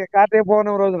అమ్మగారి దగ్గరికి కార్తీక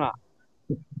పౌర్ణమి రోజున.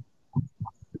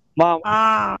 మా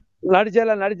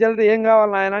నడిచెళ్తే ఏం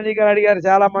కావాలి నాయన నీకు అడిగారు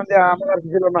చాలా మంది అమ్మగారు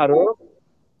శిష్యులు ఉన్నారు.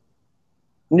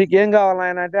 నీకేం కావాలి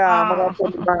ఆయన అంటే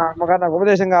అమ్మగారు నాకు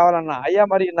ఉపదేశం కావాలన్నా. అయ్యా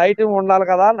మరి నైట్ ఉండాలి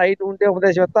కదా, నైట్ ఉంటే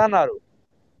ఉపదేశం ఇస్తా అన్నారు.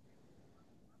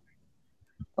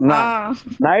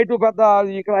 నైట్ పెద్ద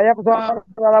ఇక్కడ అయ్యప్ప స్వామి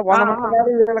 100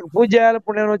 మంది వీళ్ళకి పూజ చేయాలి.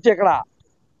 ఇప్పుడు నేను వచ్చి ఇక్కడ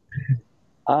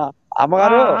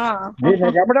అమ్మగారు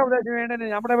నేను ఎమ్మడే ఉపదేశం ఏంటి,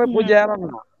 నేను ఎమ్మడే పూజ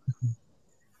చేయాలన్నా.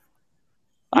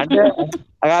 అంటే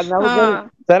నవ్వుకొని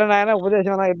సరే నాయన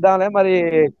ఉపదేశం ఇద్దాంలే, మరి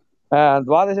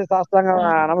ద్వాదశ సాష్టాంగ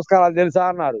నమస్కారాలు తెలుసా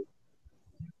అన్నారు.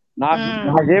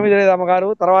 నాకేమి తెలియదు అమ్మగారు,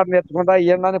 తర్వాత నేర్చుకుంటా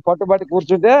ఇవన్నీ పట్టుబట్టి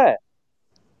కూర్చుంటే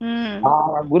ఆ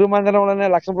గురు మందిరంలోనే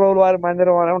లక్ష్మీప్రభుల వారి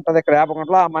మందిరం అని ఉంటది ఇక్కడ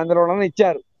వేపకుంటలో, ఆ మందిరంలోనే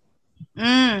ఇచ్చారు.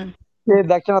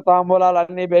 దక్షిణ తాంబూలాలు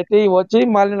అన్ని పెట్టి వచ్చి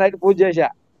మళ్ళీ నైట్ పూజ చేశా.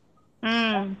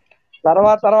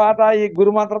 తర్వాత ఈ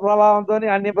గురుమంత్ర ప్రభావంతో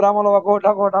అన్ని బ్రాహ్మణులు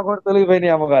ఒక్కొక్కటి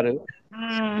తొలగిపోయినాయి అమ్మగారు.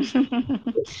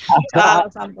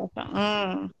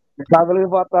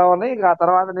 తొలగిపోతా ఉన్నాయి. ఇక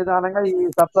తర్వాత నిదానంగా ఈ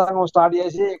సత్సంగం స్టార్ట్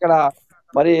చేసి ఇక్కడ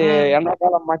మరి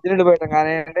ఎండాకాలం మంచినీళ్ళు పెట్టం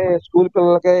కానీ అంటే స్కూల్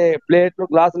పిల్లలకి ప్లేట్లు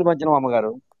గ్లాసులు పంచినాం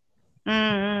అమ్మగారు.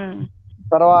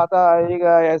 తర్వాత ఇక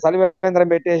సలివేంద్రం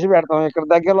పెట్టేసి పెడతాం. ఇక్కడ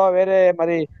దగ్గరలో వేరే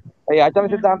మరి అచల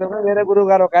సిద్ధాంతం వేరే గురువు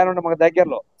గారు ఒక ఆయన ఉండే మాకు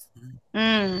దగ్గరలో,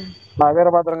 మా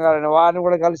వీరభద్రం గారు, వారిని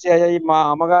కూడా కలిసి మా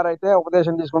అమ్మగారు అయితే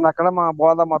ఉపదేశం తీసుకున్న అక్కడ మా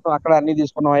బోధ మొత్తం అక్కడ అన్ని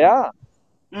తీసుకున్నామయ్యా,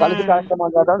 కలిసి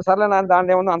కార్యక్రమాలు చేద్దాం. సర్లే నాన్న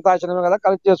దాంట్లో ఏముంది అంత ఆశ్చర్యమే కదా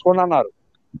కలిసి చేసుకోండి అన్నారు.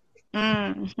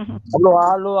 అప్పుడు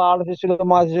వాళ్ళ శిష్యులు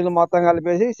మా శిష్యులు మొత్తం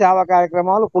కలిపేసి సేవా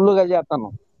కార్యక్రమాలు ఫుల్గా చేస్తాను.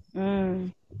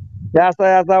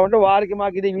 చేస్తా ఉంటే వారికి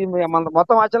మాకు ఇది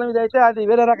మొత్తం అచలం ఇది అయితే అది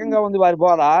వేరే రకంగా ఉంది వారి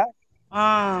బోధ.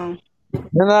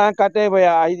 నేను కట్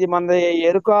అయిపోయా. ఇది మన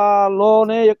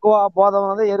ఎరుకలోనే ఎక్కువ బోధ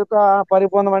ఉన్నది. ఎరుక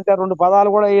పరిపూర్ణం అంటే 2 పదాలు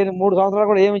కూడా 3 సంవత్సరాలు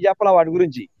కూడా ఏమి చెప్పలే వాటి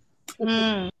గురించి.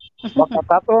 ఒక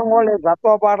తత్వం కూడా లేదు,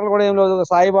 తత్వ పాటలు కూడా ఏం లేదు.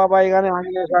 సాయిబాబాయి కానీ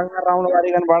ఆంజనేయ స్వామి రాముల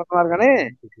గారి కానీ పడుతున్నారు కానీ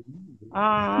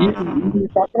ఈ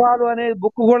తత్వాలు అనేది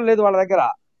బుక్ కూడా లేదు వాళ్ళ దగ్గర.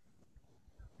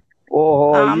 ఓహో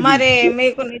మరి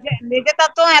మీకు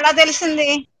నిజతత్వం ఎలా తెలిసింది?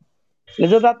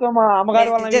 నిజతత్వం మా అమ్మగారి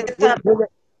వాళ్ళ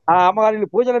అమ్మగారి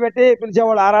పూజలు పెట్టి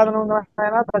పిలిచేవాళ్ళు. ఆరాధన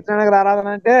ఉన్నాయన సత్యనారాయణ ఆరాధన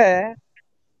అంటే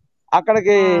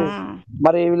అక్కడికి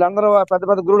మరి వీళ్ళందరూ పెద్ద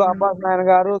పెద్ద గురువులు అబ్బాస్ నాయన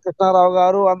గారు, కృష్ణారావు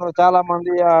గారు, అందరూ చాలా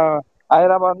మంది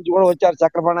హైదరాబాద్ నుంచి కూడా వచ్చారు.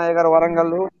 చక్రపాణయ్య గారు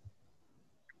వరంగల్,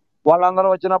 వాళ్ళందరూ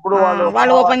వచ్చినప్పుడు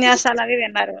వాళ్ళు ఉపన్యాసాలు అవి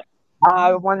విన్నారు.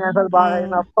 ఉపన్యాసాలు బాగా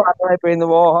అయినప్పుడు అర్థమైపోయింది.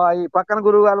 ఓహో ఈ పక్కన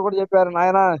గురువు గారు కూడా చెప్పారు,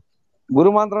 నాయన గురు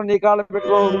మంత్రం నీ కాళ్ళు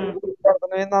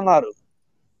పెట్టుకోన్నారు.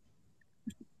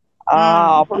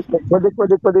 అప్పుడు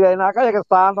కొద్దిగా అయినాక ఇక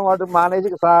స్థానం వాటి మానేసి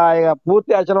ఇక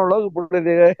పూర్తి అచలంలో ఇప్పుడు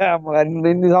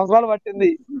ఇన్ని సంవత్సరాలు పట్టింది.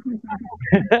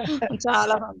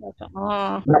 చాలా సంతోషం.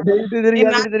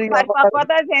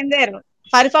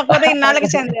 పరిపక్వత ఇన్నాళ్ళకి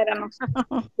చెందారు.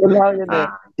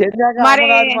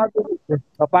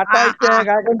 పట్టా ఇచ్చే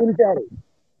కాక పిలిచారు.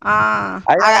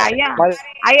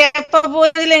 అయ్యప్ప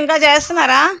పూజలు ఇంకా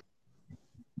చేస్తున్నారా?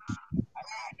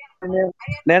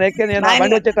 నేను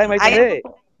బండి వచ్చే టైం అయితే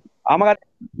అమ్మగారు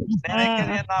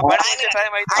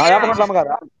అమ్మగారు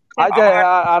అయితే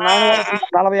ఆ నాన్నగారు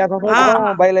 45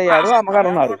 సంవత్సరాలు బయలుయ్యారు. అమ్మగారు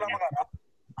ఉన్నారు.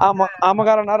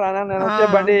 అమ్మగారు ఉన్నారు. నేను వచ్చే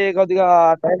బండి కొద్దిగా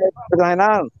టైం అయిపోతుంది ఆయన,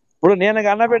 ఇప్పుడు నేను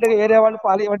అన్నపెట్టగా వేరే వాళ్ళు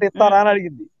పాలు ఇవ్వంటే ఇస్తారా అని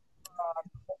అడిగింది.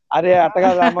 అరే అట్టగా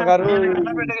అమ్మగారు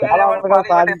చాలా ఉండగా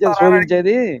సాధించేది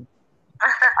శోధించేది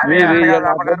మీరు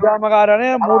మా పెద్ద అమ్మగారు అని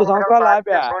 3 సంవత్సరాలు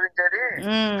ఆపా.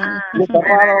 ఈ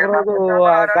తర్వాత ఒకరోజు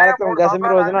ఆ కార్యక్రమం దశమి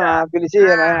రోజున పిలిచి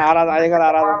అయ్యగారు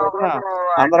ఆరాధన రోజున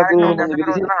అందరు గురువుల ముందు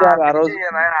పిలిచి ఇచ్చారు. ఆ రోజు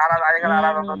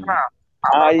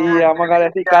ఈ అమ్మగారు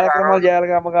అంటే ఈ కార్యక్రమాలు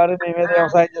చేయాలి అమ్మగారు, మేమేదో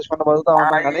వ్యవసాయం చేసుకుంటూ బతుకుతా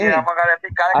ఉన్నాం కానీ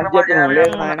అని చెప్పిన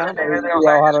లేదు నాయన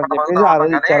వ్యవహారం అని చెప్పేసి ఆ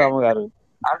రోజు ఇచ్చారు అమ్మగారు.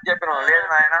 ఆ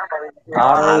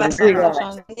రోజు నుంచి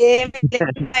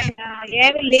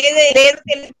ఏమి లేదు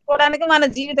తెలుసుకోవడానికి మన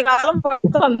జీవితకాలం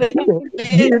పడుతుంది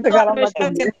జీవితకాలం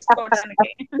తెలుసుకోవడానికి.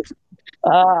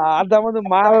 అంతకుముందు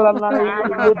మాలన్నా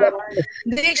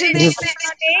దీక్ష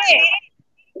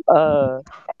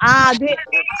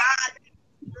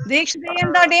దీక్ష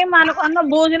తీయంతో మనకున్న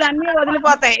బూజులు అన్ని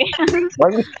వదిలిపోతాయి.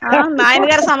 నాయన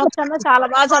గారి సమక్షంలో చాలా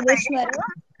బాగా చదివిస్తున్నారు.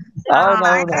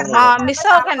 మిస్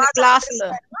అవ్వకండి క్లాసులు.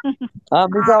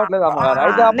 మిస్ అవ్వట్లేదు అమ్మగారు.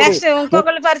 అయితే నెక్స్ట్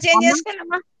ఇంకొకళ్ళు పరిచయం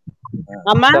చేసుకున్నామ్మా.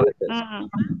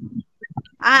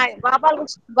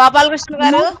 గోపాలకృష్ణ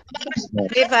గారు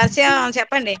మీ పరిచయం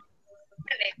చెప్పండి.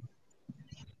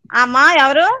 అమ్మా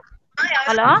ఎవరు?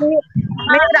 హలో,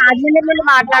 రాజమండ్రి నుండి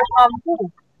మాట్లాడుతున్నాము.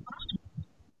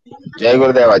 జై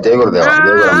గురుదేవ, జై గురుదేవ.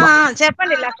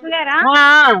 చెప్పండి. లక్ష్మి గారా?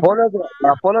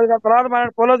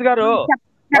 పోలోజ్ గారు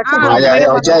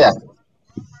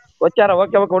వచ్చారా?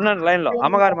 ఓకే ఓకే, ఉండండి లైన్ లో.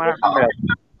 అమ్మగారు మాట్లాడుతున్నారు.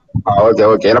 ఓకే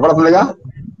ఓకే, వినపడుతుందిగా?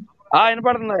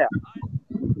 వినపడుతుందయ్యా.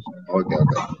 ఓకే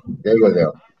ఓకే, జై గురుదేవ.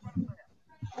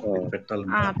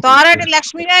 తోరటి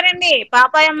లక్ష్మి గారండి,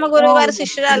 పాపాయమ్మ గురువు గారి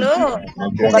శిష్యురాలు.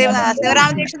 శివరామ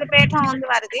దీక్షిత పీఠం ఉంది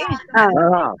వారిది.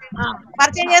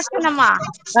 పరిచయం చేసుకున్నమ్మా.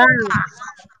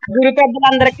 గురు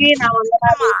పెద్దలందరికీ నా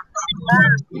వందనాలు.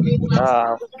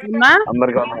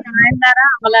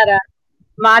 అమలారా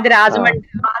మాది రాజమండ్రి.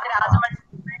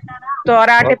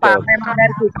 తోరాటి పాపాయమ్మ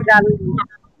గారి శిష్యురాలు.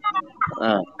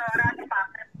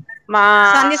 మా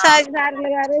సన్నిసాచార్యులు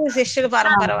గారు శిష్యుల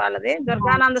పరంపర వాళ్ళది.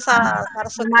 దుర్గానంద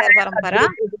సరస్వతి గారి పరంపర.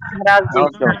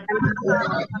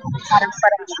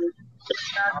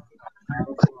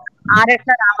 ఆర్ఎస్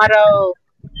రామారావు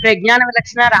ప్రజ్ఞాన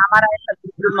విలక్షణ రామారావు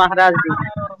సద్గురు మహారాజు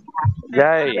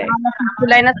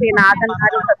శిష్యులైన శ్రీ నాథన్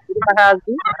గారు సద్గురు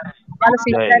మహారాజు, వాళ్ళ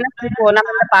శిష్యులైన శ్రీ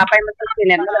కోనమల్ల పాపాయమ్మ శ్రీ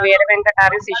నిర్మల వీర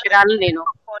వెంకటారి శిష్యురాలు నేను.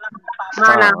 మా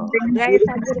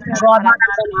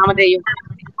నామధేయం.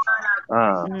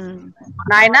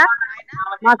 నాయన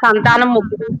మా సంతానం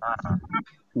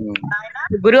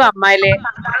ముగ్గురు అమ్మాయిలే.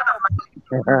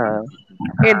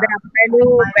 2 అమ్మాయిలు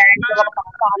బ్యాంక్, ఒక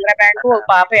పాప ఆంధ్ర బ్యాంకు, ఒక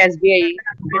పాప SBI.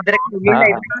 2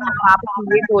 పాప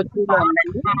కోచింగ్ లో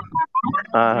ఉందండి.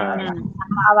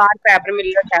 వారు పేపర్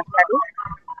మిల్ లో చేస్తారు.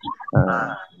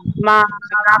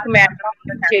 నాకు మేడం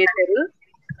చేశారు.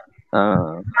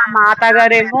 మా మాత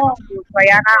గారేమో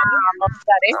ప్రయాణ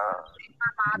గారే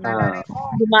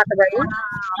మాత గారు.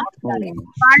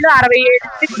 వాళ్ళు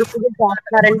 67 గ్రూప్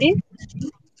చేస్తున్నారండి.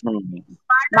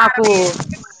 మాకు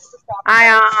ఆ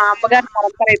అమ్మగారి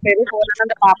పరంపర అయిపోయారు.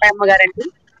 కోనానంద పాపాయమ్మ గారండి.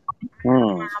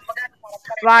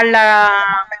 వాళ్ళ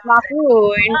మాకు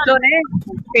ఇంట్లోనే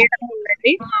పీఠం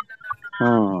ఉందండి.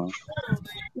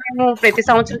 మేము ప్రతి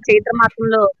సంవత్సరం చైత్ర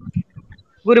మాసంలో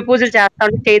గురు పూజలు చేస్తాం.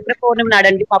 చైత్ర పౌర్ణమి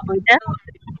నాడండి మా పూజ.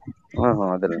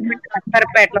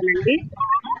 నక్కరపేటలోనండి.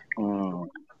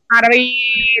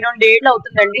 62 ఏళ్ళు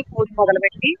అవుతుందండి పూజ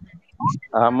మొదలుపెట్టి.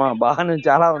 బాగా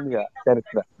చాలా ఉందిగా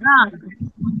చరిత్ర.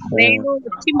 నేను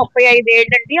వచ్చి 35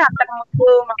 ఏళ్ళండి. అంతకు ముందు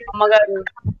మా అమ్మగారు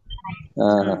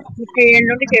 30 ఏళ్ళ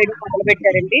నుండి చేయడం మొదలు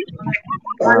పెట్టారండి.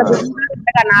 వాళ్ళ గురువుగారు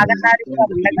ఉండగా, నాగన్నారి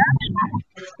గారు ఉండగా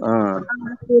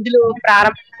పూజలు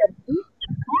ప్రారంభించారు.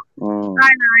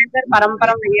 ఆయన గారు పరంపర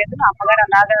అయ్యారు. అమ్మగారు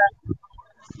అలాగా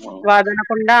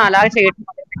వాదనకుండా అలాగే చేయడం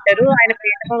మొదలు పెట్టారు. ఆయన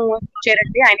పీఠం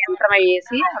ఇచ్చారండి. ఆయన యంత్రం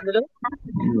అయ్యేసి అందులో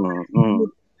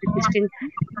ప్రతిష్ఠించి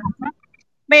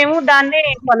మేము దాన్ని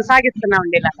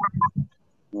కొనసాగిస్తున్నామండి. ఇలా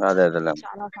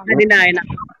అది నాయన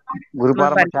గురు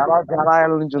పరంపర చాలా చాలా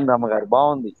ఏళ్ళ నుంచి ఉంది అమ్మగారు.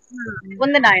 బాగుంది.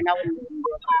 ఉంది నాయన,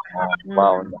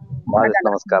 బాగుంది.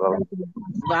 నమస్కారాలు.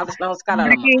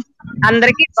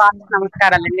 అందరికి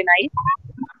నమస్కారాలండి. నాయి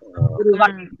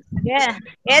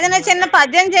ఏదైనా చిన్న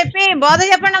పద్యం చెప్పి బోధ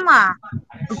చెప్పండి అమ్మా.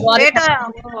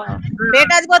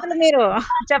 పేటాధిపతులు మీరు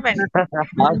చెప్పండి.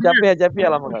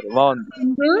 చెప్పాలమ్మగారు. బాగుంది.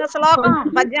 శ్లోకం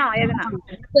పద్యం ఏదైనా.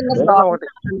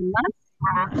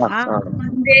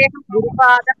 వందే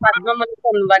గురుపాద పద్మములకు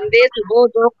వందే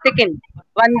శుభోదోక్తికిన్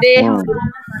వందే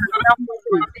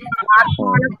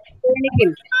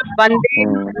వందే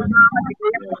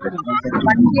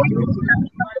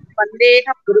వందేహ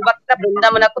గురుభక్త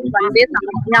బృందములకు వందే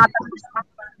సమజ్ఞాత.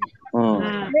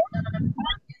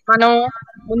 మనం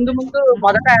ముందు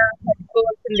మొదట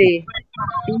చదువుకోవాల్సింది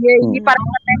ఈ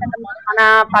పరంపరనే కదమ్మా. మన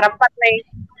పరంపరని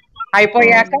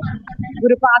అయిపోయాక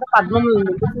గురుపాద పద్మములు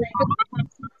ముందు తీసుకుని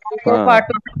దాంతో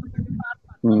పాటు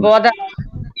బోధ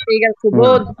చేయగల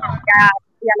సుబోధ్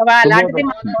అలాంటిది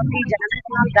మనతోటి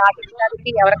జననాలు దాటించడానికి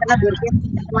ఎవరికైనా దొరికే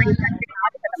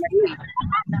కాదు కదా మరి.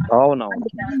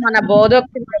 అందుకని మన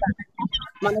బోధోక్తిని కూడా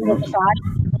మనం ఒకసారి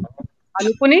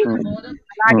అనుకుని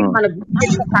అలాగే మన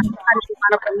గుర్తించిన సంఘానికి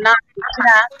మనకున్న ఇచ్చిన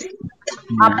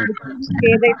ఆ పరిస్థితి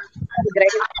ఏదైతే అది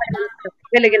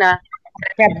గ్రహించగలిగిన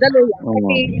పెద్దలు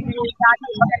ఎంతటి దాన్ని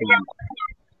ఇవ్వగలిగారు.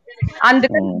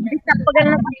 అందుకని ఇది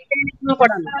చెప్పగలిగిన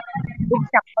కూడా ఇది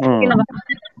చెప్పగలిగిన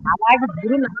అలాగే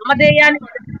గురు నామధేయాన్ని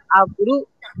ఆ గురు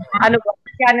అను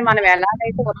వాక్యాన్ని మనం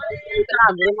ఎలాగైతే ఆ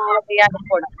గురు నామధేయాన్ని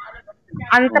కూడా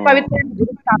అంత పవిత్రమైన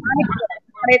గురు స్థానానికి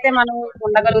ఎక్కడైతే మనం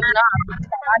ఉండగలుగుతున్నాం ఆ గురు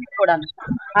స్థానానికి కూడా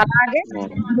అలాగే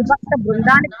గురుభక్త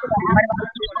బృందానికి కూడా మరి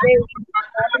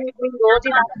ఈ రోజు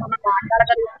ఇలా మనం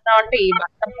మాట్లాడగలుగుతున్నాం అంటే ఈ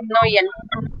భక్త బృందం ఇవన్నీ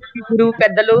గురువు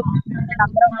పెద్దలు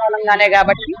అందరం మూలంగానే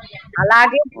కాబట్టి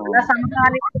అలాగే మన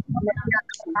సంఘానికి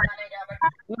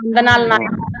వందనాలు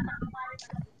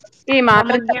ఈ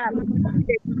మాత్రం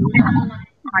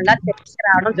మళ్ళా చర్చకి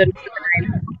రావడం జరుగుతుంది ఆయన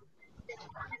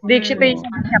దీక్షిత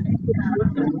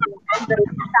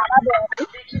చాలా బాగుంది.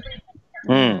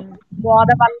 బోధ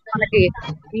వల్ల మనకి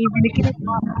ఈ వినికి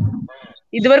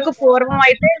ఇదివరకు పూర్వం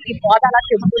అయితే ఈ బోధ అలా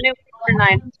చెబుతూనే ఉంటుంది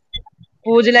ఆయన.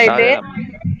 పూజలు అయితే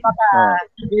ఒక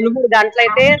 2-3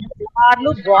 గంటలైతే సార్లు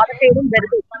బోధ చేయడం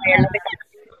జరుగుతుంది.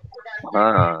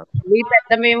 ఈ పెద్ద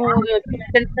మేము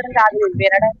చూపించడం కాదు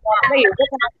వినడం వల్ల ఏదో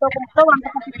కొంత వంట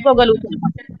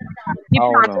పట్టించుకోగలుగుతున్నాం.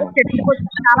 ఇప్పుడు అందరూ చెట్టుకు వచ్చి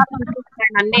చాలా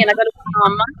సంతోషం అన్ని వినగలుగుతున్నాం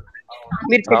అమ్మ.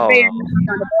 మీరు చెప్పే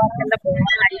అనుభవాల కింద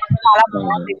బాగున్నాయి, చాలా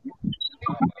బాగుంది.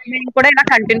 మేము కూడా ఇలా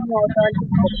కంటిన్యూ అవుతామని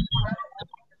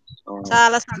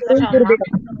చాలా సంతోషం.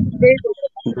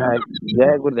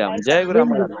 జయ గురుదేవ్. జయ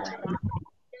గురుదేవ్.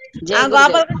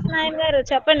 గోపాలకృష్ణ నాయన గారు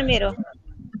చెప్పండి. మీరు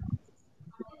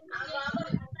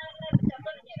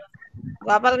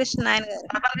గోపాలకృష్ణ నాయన గారు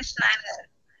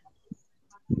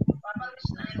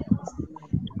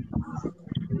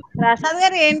ప్రసాద్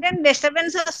గారు ఏంటంటే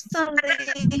డిస్టర్బెన్స్ వస్తుంది.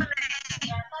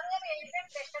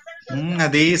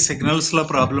 అది సిగ్నల్స్ లో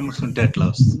ప్రాబ్లమ్స్ ఉంటే ఎట్లా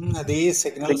వస్తుంది? అది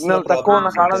సిగ్నల్ తక్కువ ఉన్న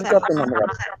కాలం చేస్తున్నాను.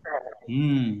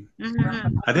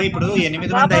 అదే ఇప్పుడు 8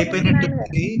 మంది అయిపోయినట్టు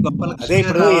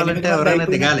ఎవరైనా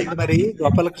దిగాలి. మరి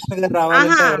గోపాలకృష్ణ గారు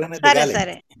రావాలంటే ఎవరైనా దిగాలి.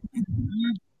 సరే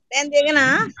నేను దిగనా?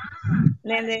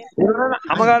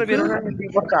 అమ్మగారు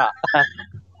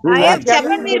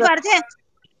చెప్పండి.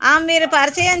 మీరు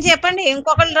పరిచయం చెప్పండి.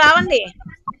 ఇంకొకళ్ళు రావండి.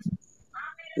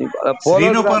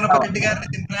 శ్రీను పోనపరెడ్డి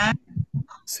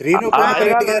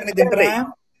గారిని దింపరా?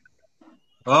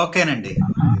 ఓకేనండి.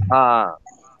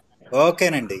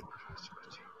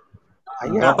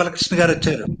 గోపాలకృష్ణ గారు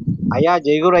వచ్చారు. అయ్యా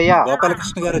జయగురు అయ్యా.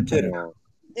 గోపాలకృష్ణ గారు వచ్చారు.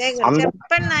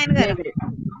 చెప్పండి నాయన గారు.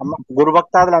 గురు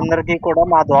భక్తాదులందరికీ కూడా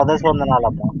మా ద్వాదశ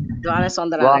వందనాలమ్మా.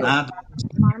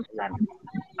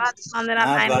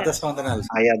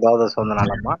 అయ్యా ద్వాదశ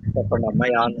వందనాలమ్మా. చెప్పండి అమ్మా.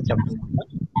 ఏమన్నా చెప్పండి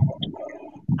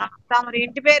తమరి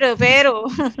ఇంటి పేరు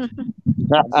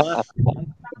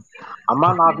అమ్మా.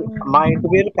 మా ఇంటి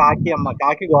పేరు కాకి అమ్మ.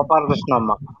 కాకి గోపాలకృష్ణ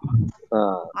అమ్మ.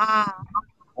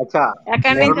 అచ్చా.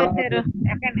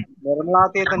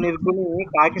 నిర్మలాతీత నిర్గుణి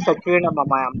కాకి సత్యవేణమ్మ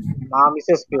మా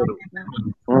మిసెస్ పేరు.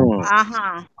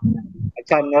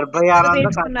 అచ్చా.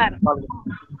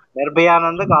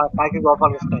 నిర్భయానంద కాకి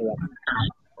గోపాలకృష్ణ అయ్యా.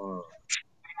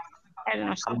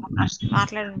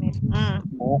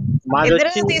 ఇద్దరు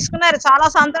తీసుకున్నారు. చాలా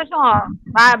సంతోషం.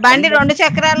 బండి 2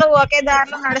 చక్రాలు ఒకే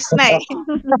దారిలో నడుస్తున్నాయి.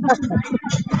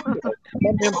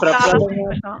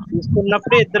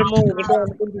 తీసుకున్నప్పుడే ఇద్దరము ఒకటే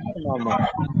అనుకుని తీసుకున్నాము.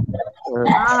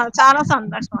 చాలా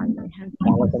సంతోషం అండి.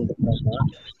 చాలా సంతోషం.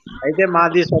 అయితే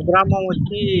మాది స్వగ్రామం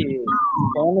వచ్చి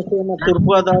కోనసీమ,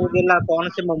 తూర్పుగోదావరి జిల్లా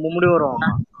కోనసీమ ముమ్మిడివరం అమ్మ.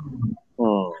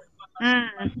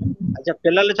 అచ్చా.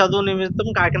 పిల్లల చదువు నిమిత్తం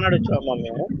కాకినాడ వచ్చామమ్మా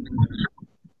మేము.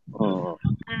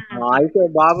 అయితే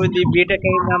బాబుది బీటెక్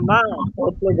అయిందమ్మా.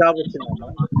 పోర్ట్ లో జాబ్ వచ్చిందమ్మా.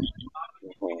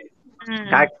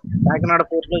 కాకినాడ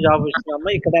పోర్ట్ లో జాబ్ వచ్చిందమ్మా.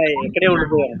 ఇక్కడే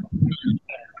ఉండిపోయాను.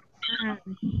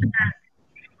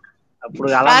 అప్పుడు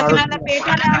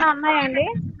ఉన్నాయండి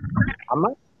అమ్మా.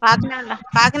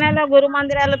 కాకినాడలో గురు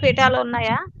మందిరాలు పీఠాలు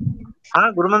ఉన్నాయా?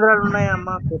 గురు మందిరాలు ఉన్నాయా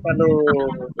అమ్మా. పీఠాలు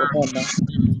ఉన్నాయమ్మా.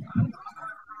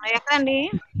 ఎక్కడండి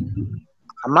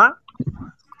అమ్మా?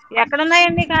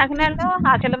 ఎక్కడున్నాయండి కాకినాడలో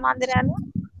అచల మందిరాలు?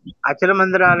 అచల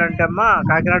మందిరాలు అంటే అమ్మా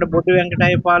కాకినాడ బొడ్డు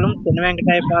వెంకటాయపాలెం, చిన్న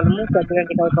వెంకటాయపాలెం, పెద్ద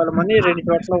వెంకటాయపాలెం అని 2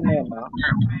 చోట్ల ఉన్నాయమ్మా.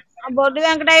 బొడ్డు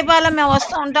వెంకటాయపాలెం మేము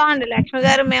వస్తూ ఉంటామండి. లక్ష్మి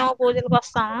గారు మేము పూజలకు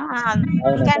వస్తాము.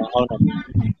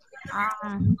 ఆ,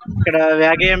 ఇక్కడ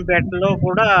వేగయంపేటలో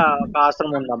కూడా ఒక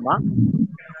ఆశ్రమం ఉందమ్మా.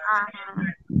 ఆహా.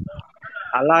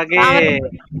 అలాగే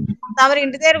తమరి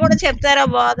ఇంటి దగ్గర కూడా చెప్తారా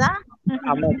బోధ?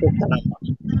 అమ్మ చెప్తానమ్మా,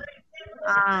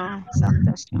 ఆ,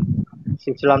 సంతోషం.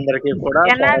 శిష్యులందరికీ కూడా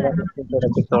ఎన్నాళ్ళ కూడా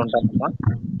చెప్తూ ఉంటానమ్మా.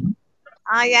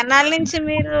 ఎన్నాళ్ళ నుంచి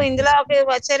మీరు ఇందులోకి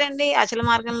వచ్చారండి, అచల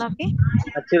మార్గంలోకి?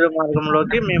 అచ్యుత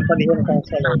మార్గంలోకి మేము 15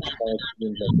 సంవత్సరాలు అవుతుంటాం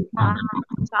దీంట్లోకి.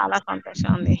 చాలా సంతోషం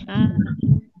ఉంది.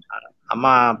 అమ్మ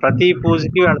ప్రతి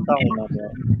పూజకి వెళ్తా ఉన్నాము.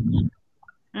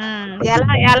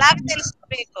 ఎలాగ తెలుసు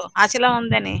మీకు అచలం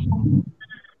ఉందని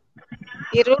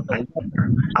ఈ రూట్?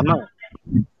 అమ్మ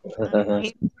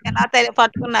ఎలా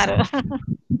పట్టుకున్నారు?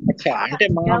 అచ్చా, అంటే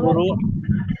మా గురువు,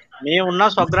 మేమున్న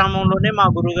స్వగ్రామంలోనే మా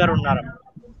గురువు గారు ఉన్నారమ్మా.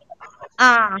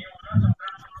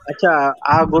 అచ్చా,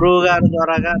 ఆ గురువు గారి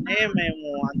ద్వారాగానే మేము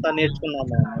అంతా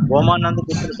నేర్చుకున్నాము. భూమానంద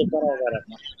పుత్రుడు సుబ్బారావు గారు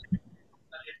అమ్మ.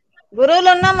 గురువులు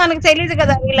ఉన్నా మనకు తెలియదు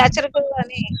కదా వీళ్ళు అచరకులు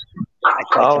అని.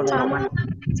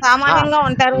 సామాన్యంగా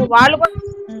ఉంటారు వాళ్ళు కూడా.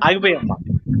 ఆగిపోయమ్మా.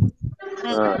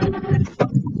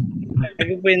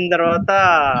 ఆగిపోయిన తర్వాత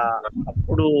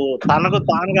అప్పుడు తనకు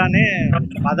తానుగానే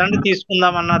పదండి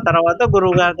తీసుకుందామన్న తర్వాత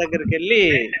గురువు గారి దగ్గరికి వెళ్ళి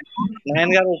నాయన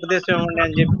గారు ఉపదేశం ఇవ్వండి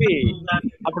అని చెప్పి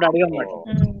అప్పుడు అడిగమాట.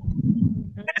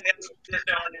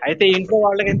 అయితే ఇంట్లో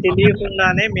వాళ్ళకి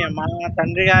తెలియకుండానే మా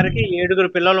తండ్రి గారికి 7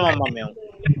 పిల్లలు అమ్మ మేము.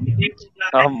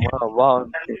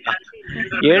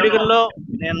 7లో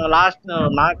నేను లాస్ట్,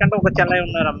 నాకంటే ఒక చెల్లె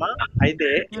ఉన్నారమ్మా. అయితే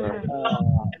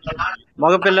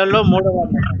మగ పిల్లల్లో 3వ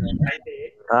అమ్మ. అయితే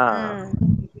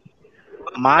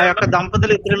మా యొక్క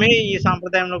దంపతులు ఇద్దరమే ఈ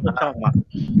సాంప్రదాయంలోకి వచ్చామమ్మా.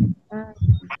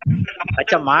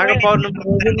 అచ్చా, మాఘ పౌర్ణమి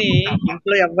రోజుని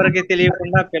ఇంట్లో ఎవ్వరికి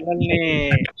తెలియకుండా పిల్లల్ని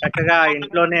చక్కగా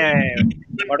ఇంట్లోనే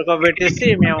పడుకోబెట్టేసి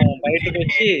మేము బయటకు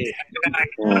వచ్చి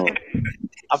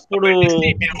అప్పుడు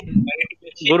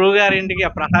గురువు గారి ఇంటికి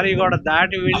ఆ ప్రహరీ గోడ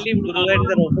దాటి వెళ్ళి గురువు గారి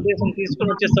దగ్గర ఉపదేశం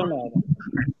తీసుకుని వచ్చేస్తున్నాము.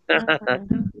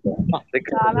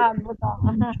 చాలా అద్భుతం.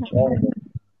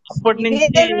 అప్పటి నుంచి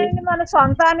ఇదేనండి మన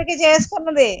సొంతానికి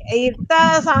చేసుకున్నది. ఇంత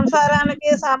సంసారానికి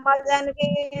సమాజానికి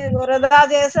వృధా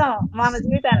చేసాం మన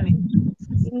జీవితాన్ని.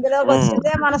 ఇందులోకి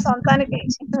వచ్చిందే మన సొంతానికి.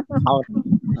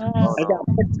 అయితే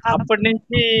అప్పటి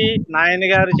నుంచి నాయన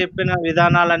గారు చెప్పిన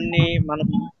విధానాలన్నీ మనం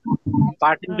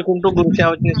పాటించుకుంటూ గురు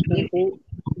సేవ చేసుకుంటూ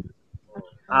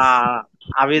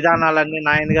ఆ విధానాలన్నీ,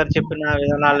 నాయన గారు చెప్పిన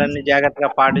విధానాలన్నీ జాగ్రత్తగా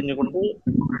పాటించుకుంటూ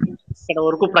ఇక్కడ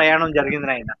వరకు ప్రయాణం జరిగింది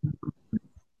నాయన.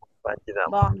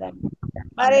 బాగుందండి.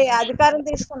 మరి అధికారం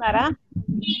తీసుకున్నారా?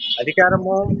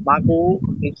 అధికారము మాకు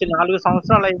ఇచ్చి 4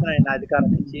 సంవత్సరాలు అయింది నాయన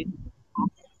అధికారం ఇచ్చి.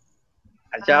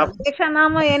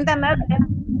 దీక్షానామం ఏంటన్నారు?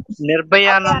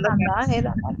 నిర్భయానంద.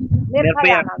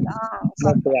 నిర్భయానంద.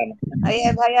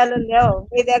 ఏ భయాలు లేవు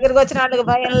మీ దగ్గరకు వచ్చిన వాళ్ళకి,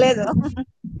 భయం లేదు.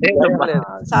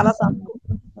 చాలా సంతోషం.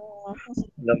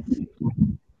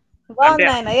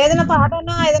 బాగుంది ఆయన. ఏదైనా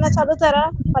పాటనా ఏదైనా చదువుతారా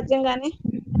పద్యం గాని?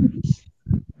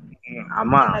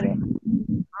 అమ్మా,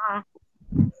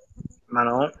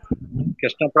 మనం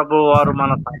కృష్ణ ప్రభు వారు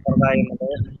మన సంప్రదాయంలో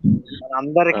మన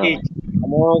అందరికీ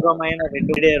అమోఘమైన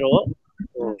రెండేరో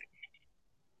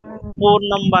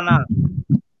పూర్ణంబన,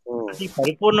 అది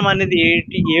పరిపూర్ణం అనేది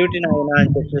ఏమిటి నాయన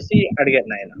అని చెప్పేసి అడిగారు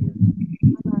నాయన.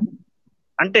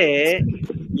 అంటే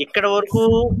ఇక్కడ వరకు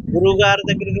గురువు గారి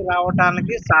దగ్గరికి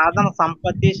రావటానికి సాధన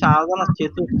సంపత్తి, సాధన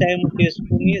చతుష్టయం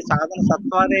చేసుకుని సాధన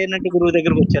సత్వాది అయినట్టు గురువు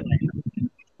దగ్గరికి వచ్చారు నాయన.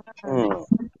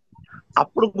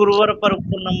 అప్పుడు గురువారు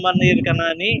పరిపూర్ణంబన ఎరుకనా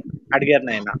అని అడిగారు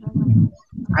నాయన.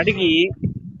 అడిగి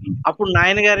అప్పుడు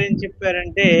నాయన గారు ఏం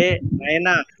చెప్పారంటే, నాయన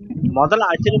మొదల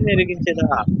అచలం ఎరిగించదా,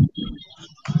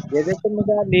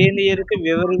 ఎదుటముగా లేని ఎరుక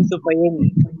వివరించు పయం,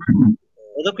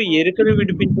 మొదకు ఎరుకను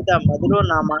విడిపించదా, మదిలో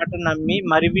నా మాట నమ్మి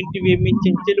మరి వింటివేమి,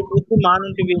 చెంచెలు బుద్ధి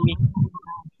మానుంటివేమి,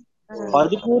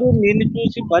 పదుకూరు నిన్ను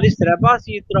చూసి పరిశ్రభ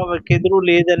సీతురకెదురు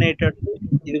లేదనేటట్టు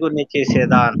ఇదిగో నే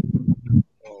చేసేదా.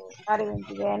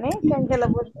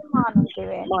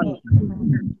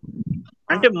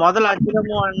 అంటే మొదల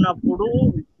అచలము అన్నప్పుడు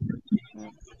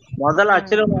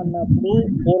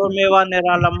పూర్వమేవా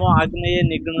నిరాళము ఆగ్నేయ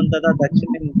నిగ్నంతద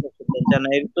దక్షిణ నిశుద్ధ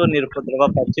నైరుతో నిరుపద్రవ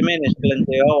పశ్చిమే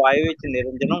నిష్కలంచేవ వాయువేచి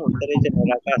నిరంజనం ఉత్తరేచ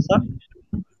నిరాకాశ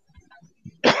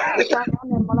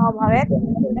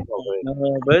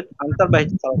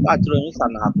అంతర్బహిష్ట అచలం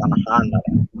సనాతన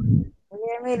అన్నారు.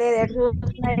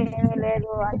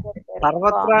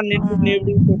 సర్వత్రా నిండు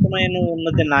నిబిడీకృతమైన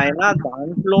ఉన్నది నాయన,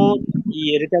 దాంట్లో ఈ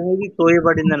ఎరుక అనేది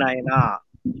తోయబడింది నాయన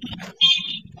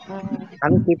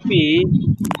అని చెప్పి,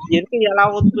 ఎరుక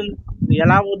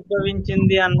ఎలా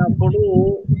ఉద్భవించింది అన్నప్పుడు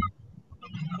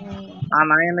ఆ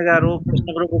నాయన గారు కృష్ణ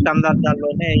ప్రభు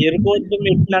కందార్థాల్లోనే ఎరుకోద్యం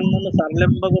ఎట్లన్నను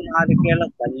సరళింబగు నారికేళ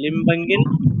కల్లింబంగిన్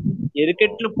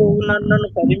ఎరుకెట్లు పోవునన్నను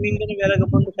కలిమింగిని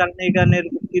వెలగబందు కరణిగా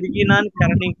నెరుగు తిరిగినాని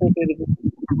కరణి ఇంకోటి ఎరుగు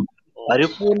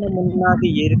పరిపూర్ణమున్నది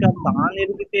ఎరుక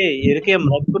తానెరిగితే ఎరికే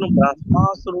మ్రగ్గును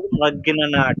భస్మాసురుడు మ్రగ్గిన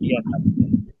నాటి అన్నారు.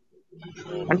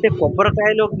 అంటే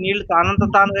కొబ్బరికాయలోకి నీళ్లు తానంత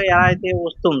తానుగా ఎలా అయితే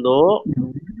వస్తుందో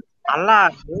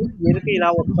అలాగే ఎరుక ఇలా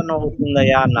ఉత్పన్నం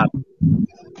అవుతుందయ్యా అన్నారు.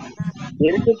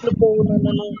 ఎరుకెట్లు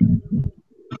పోవునను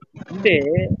అంటే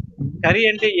కరి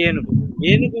అంటే ఏనుగు.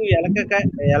 ఏనుగు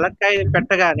ఎలక్కాయ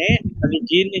పెట్టగానే అది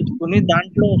జీర్ణించుకుని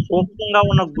దాంట్లో సూక్ష్మంగా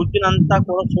ఉన్న గుజ్జునంతా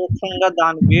కూడా సూక్ష్మంగా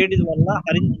దాని వేడి వల్ల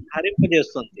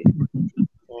హరింపజేస్తుంది.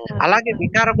 అలాగే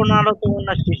వికార గుణాలతో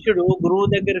ఉన్న శిష్యుడు గురువు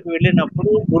దగ్గరికి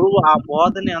వెళ్ళినప్పుడు గురువు ఆ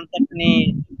బోధని అంతటిని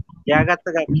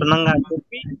జాగ్రత్తగా క్షుణ్ణంగా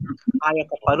చెప్పి ఆ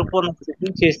యొక్క పరిపూర్ణ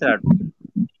స్థితిని చేశాడు.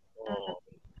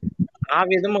 ఆ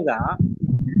విధముగా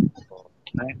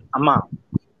అమ్మా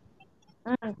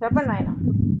చెప్పండి ఆయన.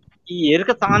 ఈ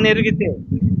ఎరుక తాను ఎరిగితే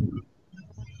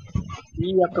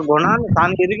ఈ యొక్క గుణాలు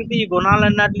తాను ఎరిగితే ఈ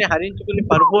గుణాలన్నిటిని హరించుకుని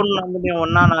పరిపూర్ణంగా నేను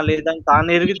ఉన్నానా లేదని తాను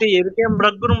ఎరిగితే ఎరికే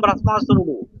మ్రగ్గును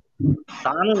భస్మాసురుడు.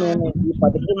 తాను నేను ఈ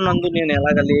పరిపూర్ణందు నేను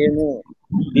ఎలాగలేను,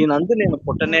 దీనందు నేను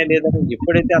పుట్టనే లేదని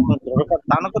ఎప్పుడైతే అతను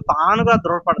తనకు తానుగా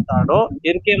దృఢపడతాడో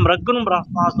ఎరికే మ్రగ్గును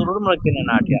భస్మాసురుడు మ్రగ్గిన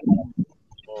నాటి అన్నారు.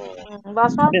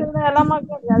 భస్మాసురుడు ఎలా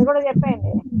మగ్గాడు అది కూడా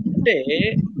చెప్పండి. అంటే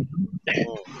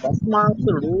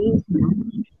భస్మాసురుడు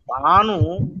తాను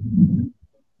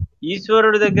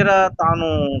ఈశ్వరుడి దగ్గర తాను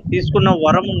తీసుకున్న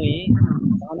వరముని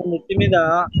తాను నెత్తి మీద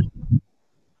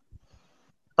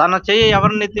తన చెయ్యి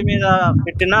ఎవరి నెత్తి మీద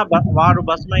పెట్టినా వారు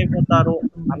భస్మైపోతారు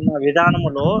అన్న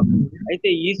విధానములో అయితే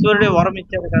ఈశ్వరుడే వరం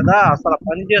ఇచ్చారు కదా, అసలు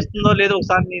పని చేస్తుందో లేదో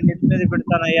ఒకసారి నీ నెత్తి మీద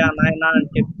పెడతానయ్యా నాయన అని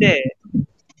చెప్తే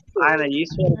ఆయన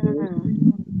ఈశ్వరుడు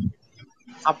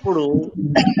అప్పుడు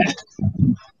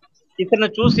ఇతను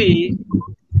చూసి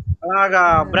అలాగా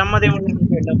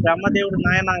బ్రహ్మదేవుడు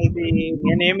నాయన ఇది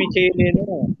నేనేమి చేయలేను,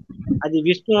 అది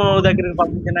విష్ణు దగ్గరికి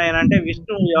పంపించిన ఆయన అంటే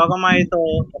విష్ణు యోగమాయతో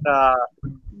ఒక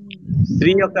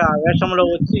స్త్రీ యొక్క వేషంలో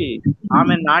వచ్చి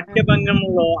ఆమె నాట్య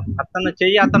భంగంలో అతను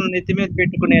చెయ్యి అతను నెత్తి మీద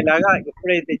పెట్టుకునేలాగా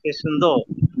ఎప్పుడైతే చేస్తుందో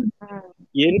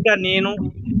ఎరుక నేను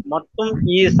మొత్తం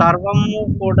ఈ సర్వము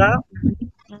కూడా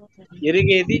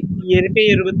ఎరిగేది ఈ ఎరుకే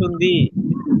ఎరుగుతుంది.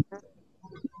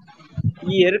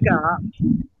 ఈ ఎరుక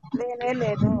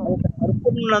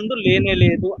పరిపూర్ణందు లేనే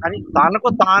లేదు అని తనకు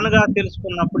తానుగా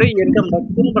తెలుసుకున్నప్పుడే ఎరుక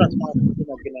మగ్గును భస్మాసురుడు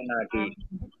మగ్గిన నాటి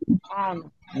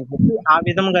ఆ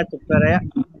విధంగా చెప్పారా.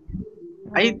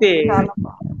 అయితే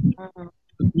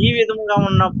ఈ విధంగా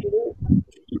ఉన్నప్పుడు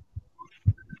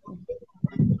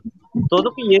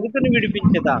తొదుకు ఎరుకను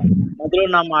విడిపించదా మొదలు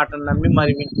నా మాటను నమ్మి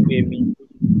మరి వింటివేమి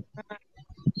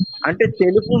అంటే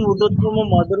తెలుపు మృదుత్వము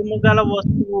మధురము గల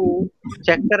వస్తువు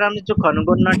చక్కెరనుచు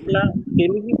కనుగొన్నట్ల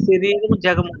తెలివి శరీరము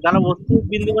జగము గల వస్తువు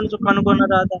బిందువనుచు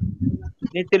కనుగొనరాదా,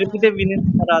 నీ తెలిపితే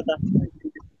వినిరాదా.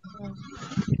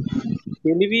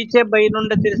 తెలివిచే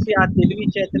బయలుండ తెలిసి ఆ తెలివి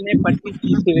చేతనే పట్టి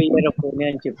తీసివేయరపోని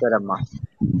అని చెప్పారమ్మా.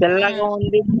 తెల్లగా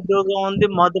ఉంది, మృదువుగా ఉంది,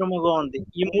 మధురముగా ఉంది,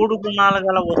 ఈ మూడు గుణాలు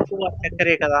గల వస్తువు ఆ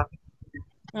చక్కెరే కదా.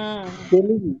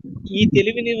 ఈ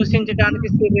తెలివి నివసించడానికి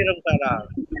శరీరం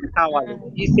కావాలి.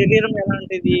 ఈ శరీరం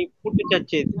ఎలాంటిది, పుట్టి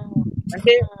చచ్చేది.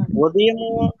 అంటే ఉదయము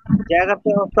జాగ్రత్త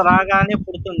వ్యవస్థ రాగానే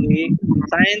పుడుతుంది,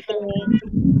 సాయంత్రం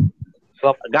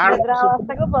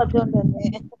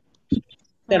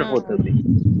చనిపోతుంది.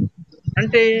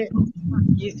 అంటే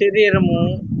ఈ శరీరము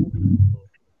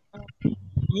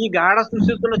ఈ గాఢ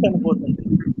సుశుద్ధిలో చనిపోతుంది.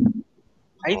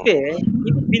 అయితే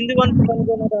ఇది బిందువంతు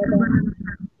కనుగొనరాదా,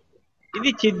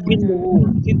 ఇది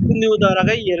చిద్బిందువు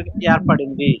ద్వారాగా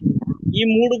ఏర్పడింది. ఈ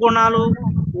మూడు గుణాలు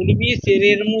తెలివి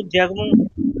శరీరము జగము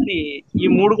ఈ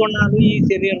మూడు గుణాలు ఈ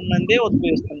శరీరం నందే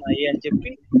ఉద్భవిస్తున్నాయి అని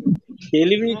చెప్పి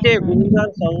తెలివిచే గురువుగా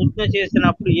సంజ్ఞ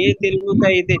చేసినప్పుడు ఏ తెలివిగా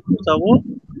అయితే చూసావో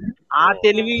ఆ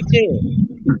తెలివిచే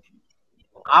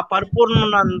ఆ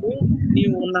పరిపూర్ణనందు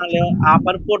నీవు ఉన్నాయో, ఆ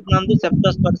పరిపూర్ణందు శబ్ద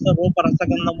స్పర్శ రూప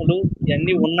రసగంధములు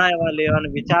ఇవన్నీ ఉన్నాయా లేవని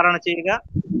విచారణ చేయగా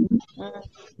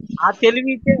ఆ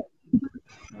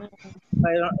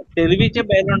తెలివిచే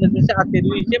బయలుండ చూసి ఆ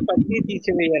తెలివిచే పట్టి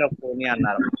తీసివేయరపోని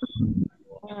అన్నారు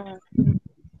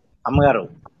అమ్మగారు.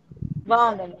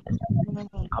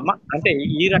 అమ్మ అంటే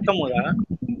ఈ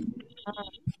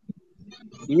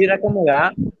రకముగా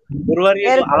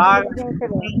గురువర్యులు అలా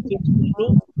చేసుకుంటూ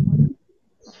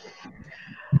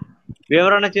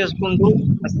వివరణ చేసుకుంటూ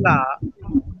అసలు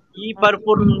ఈ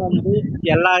పరిపూర్ణందు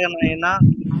ఎలాగ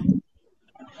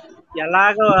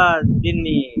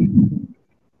దీన్ని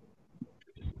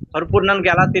పరిపూర్ణానికి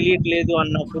ఎలా తెలియట్లేదు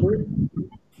అన్నప్పుడు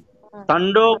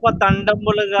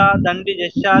తండోపతండములుగా దండి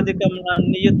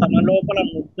యశాధికములన్నీ తన లోపల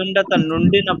ముద్దుండత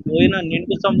నుండిన పోయిన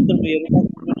నిండు సముద్రం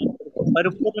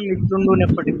పరిపూర్ణం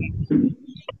ఇట్లుండునప్పటికీ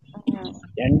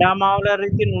ఎండామావుల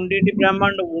రీతి నుండి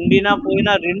బ్రహ్మాండం ఉండినా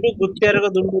పోయినా రెండు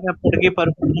గుర్తెరగదుండినప్పటికీ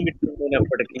పరిపూర్ణం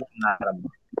ఇట్లుండునప్పటికీ అన్నారమ్మ.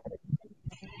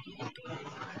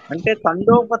 అంటే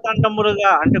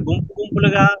తండోపతండములుగా అంటే గుంపు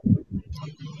గుంపులుగా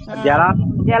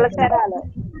జలచరాలు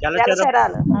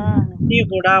జలచరాలు అన్ని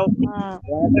కూడా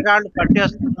వేటగాళ్ళు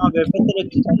పట్టేస్తున్నా విపత్తులు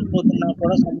వచ్చి చనిపోతున్నా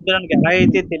కూడా సముద్రానికి ఎలా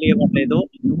అయితే తెలియవట్లేదు,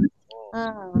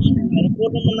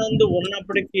 పరిపూర్ణమునందు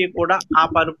ఉన్నప్పటికీ కూడా ఆ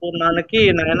పరిపూర్ణానికి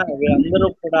నాయన వీళ్ళందరూ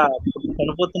కూడా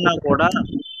చనిపోతున్నా కూడా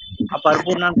ఆ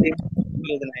పరిపూర్ణానికి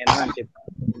లేదు నాయన అని చెప్పారు.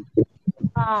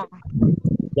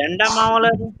 ఎండమావుల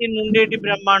నుంచి నుండేటి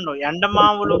బ్రహ్మాండం,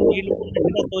 ఎండమావులు నీళ్లు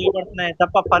ఉన్నట్టుగా తోయబడుతున్నాయి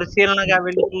తప్ప పరిశీలనగా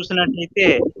వెళ్ళి చూసినట్లయితే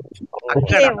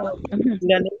అక్కడ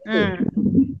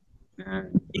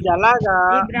ఇది అలాగా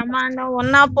ఈ బ్రహ్మాండం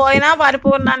ఉన్నా పోయినా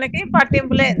పరిపూర్ణానికి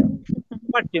పట్టింపు లేదు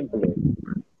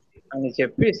అని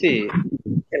చెప్పేసి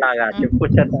ఇలాగా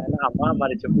చెప్పుకొచ్చారు ఆయన. అమ్మా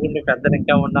మరి చెప్పుకుంటే పెద్దలు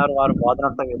ఇంకా ఉన్నారు, వారు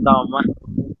బోధనంతా విందామమ్మా.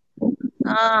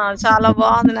 చాలా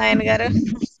బాగుంది నాయన గారు.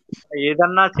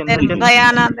 ఏదన్నా చిన్న చిన్న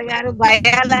నిర్భయానంద్ గారు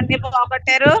భయాలన్నీ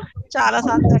పోగొట్టారు, చాలా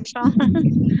సంతోషం.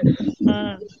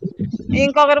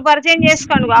 ఇంకొకరు పరిచయం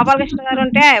చేసుకోండి, గోపాలకృష్ణ గారు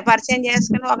ఉంటే పరిచయం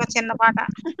చేసుకుని ఒక చిన్న పాట.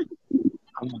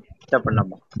 చెప్పండి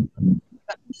అమ్మా.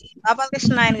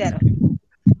 గోపాలకృష్ణ నాయన గారు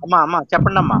అమ్మా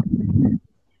చెప్పండి అమ్మా.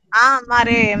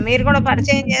 మరి మీరు కూడా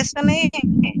పరిచయం చేసుకుని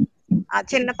ఆ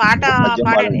చిన్న పాట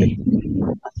పాడండి.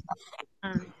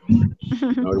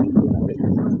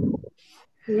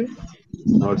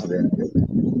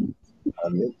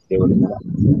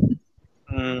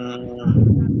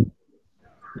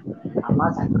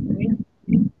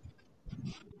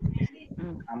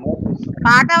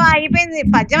 పాట అయిపోయింది,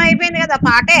 పద్యం అయిపోయింది కదా,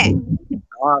 పాటే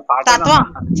తత్వం,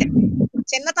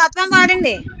 చిన్న తత్వం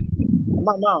పాడండి.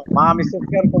 మా మిస్సెస్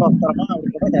గారు కూడా వస్తారమ్మా,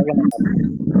 ఆవిడ కూడా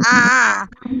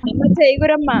జై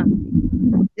గురమ్మ.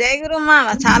 జై గురమ్మ,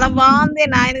 చాలా బాగుంది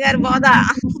నాయన గారి బోధ.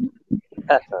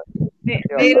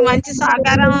 మీరు మంచి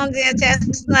సహకారం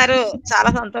చేస్తున్నారు, చాలా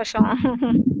సంతోషం.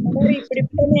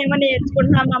 ఇప్పుడు ఏమో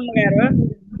నేర్చుకుంటున్నాం అమ్మగారు.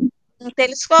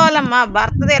 తెలుసుకోవాలమ్మా,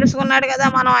 భర్త తెలుసుకున్నాడు కదా,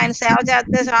 మనం ఆయన సేవ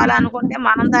చేస్తే చాలు అనుకుంటే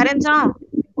మనం ధరించాం,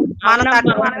 మన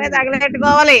తట్టు మనమే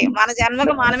తగిలెట్టుకోవాలి. మన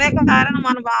జన్మకు మనమే కారణం,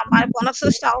 మన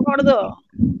పునఃసృష్టి అవ్వకూడదు.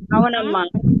 అవునమ్మా.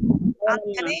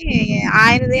 అందుకని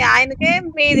ఆయనకే,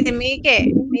 మీది మీకే.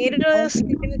 మీరు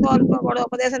స్థితిని కోల్పోకూడదు,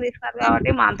 ఉపదేశం తీసుకున్నారు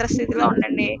కాబట్టి మంత్రస్థితిలో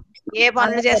ఉండండి. ఏ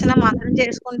పనులు చేసినా మంత్రం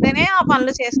చేసుకుంటేనే ఆ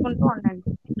పనులు చేసుకుంటూ ఉండండి.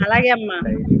 అలాగే అమ్మా.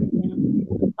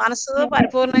 మనసు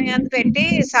పరిపూర్ణంగా పెట్టి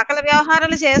సకల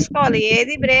వ్యవహారాలు చేసుకోవాలి,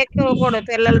 ఏది బ్రేక్ ఇవ్వకూడదు.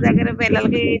 పిల్లల దగ్గర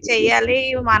పిల్లలకి చెయ్యాలి,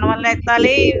 మనవళ్ళు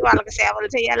ఎత్తాలి, వాళ్ళకి సేవలు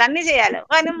చేయాలి, అన్ని చేయాలి,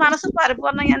 కానీ మనసు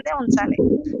పరిపూర్ణంగా ఉంచాలి.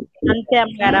 అంతే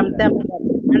అమ్మగారు, అంతే అమ్మగారు,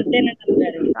 అంతేనండి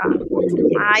అమ్మగారు.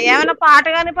 ఏమైనా పాట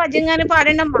గాని పద్యం గాని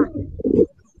పాడండి అమ్మా.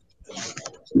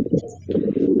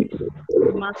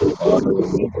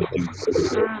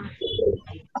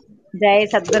 జై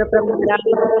సద్గురు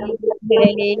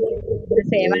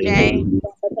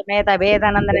సమేత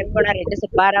వేదానంద నిర్గుణ రెడ్డి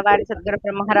సుబ్బారావారి సద్గురు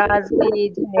బ్రహ్మరాజు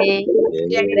జై.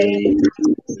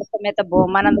 సమేత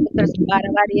భూమానంద పుత్ర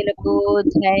సుబ్బారావారిలకు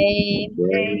జై.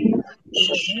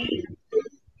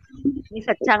 ఈ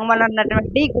సత్యాంగంలో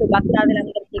ఉన్నటువంటి గురు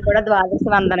భక్తాదులందరికీ కూడా ద్వాదశ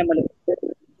వందనములు.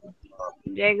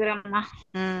 జై గురమ్మ.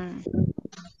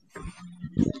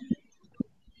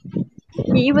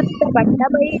 నీ ఉత్త బట్ట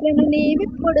బయలును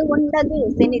నీవిప్పుడు ఉండదు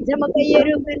నిజముగ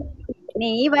ఎరుగను,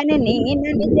 నీవని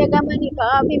నేనని జగమని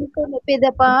కావింపును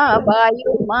పిదప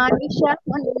వాయు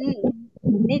మానిషమన్,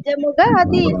 నిజముగా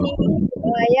దీని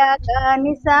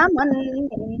నిసమన్,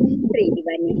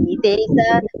 శ్రీవని దేశ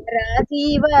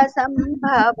రాజీవ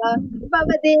సంభవ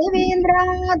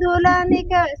భవదేవేంద్రాదులనిక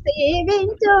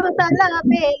సేవించు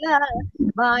తలపేల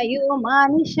వాయు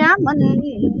మానిషమన్,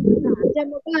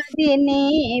 నిజముగాదిని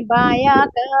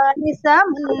బాయాక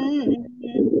నిసమన్.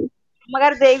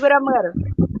 అమ్మగారు జై గురమ్మ గారు.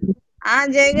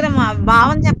 జై గురమ్మ,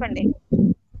 భావం చెప్పండి.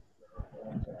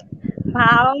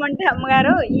 భావం అంటే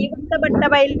అమ్మగారు, ఈ ఉత్త బట్ట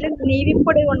బయలు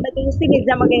నీవిప్పుడు ఉండదూసి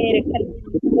నిజముగా ఎరుకను.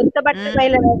 ఉత్త బట్ట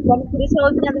బయలు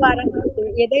పురుషోధన ద్వారా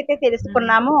ఏదైతే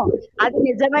తెలుసుకున్నామో అది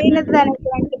నిజమైనది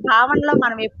అనేటువంటి భావనలో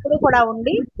మనం ఎప్పుడు కూడా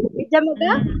ఉండి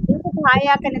నిజముగా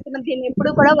భాయాక నిజం దీన్ని ఎప్పుడు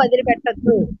కూడా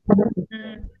వదిలిపెట్టద్దు.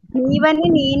 నీవని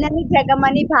నేనని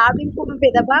జగమని భావింపు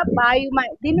పిదప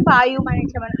దీన్ని వాయు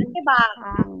మనిషమని అంటే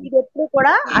ఇది ఎప్పుడు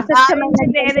కూడా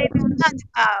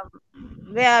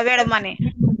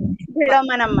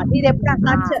విడమనమ్మ, ఇది ఎప్పుడు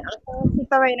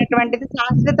అశాశ్వతమైనటువంటిది,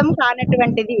 శాశ్వతం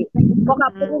కానటువంటిది,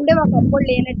 ఒకప్పుడు ఉండే ఒకప్పుడు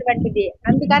లేనటువంటిది.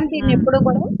 అందుకని దీన్ని ఎప్పుడు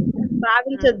కూడా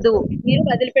భావించొద్దు, మీరు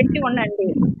వదిలిపెట్టి ఉండండి.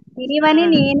 నీవని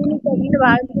నేను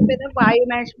భావించే వాయు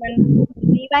మనిషిమని,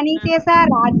 నీవని చేసా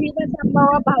రాజీవ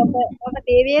సంభవ ఒక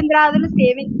దేవేంద్రాదులు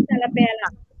సేవించి తలపేల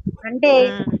అంటే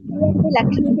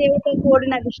లక్ష్మీదేవితో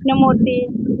కూడిన విష్ణుమూర్తి,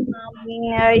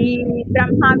 ఈ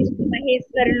బ్రహ్మ విష్ణు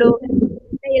మహేశ్వరులు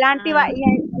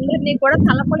అందరినీ కూడా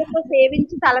తలపులతో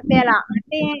సేవించి తలపేలా.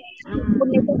 అంటే ఇప్పుడు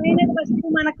నిజమైన వస్తువు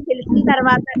మనకు తెలిసిన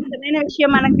తర్వాత, నిజమైన విషయం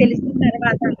మనకు తెలిసిన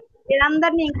తర్వాత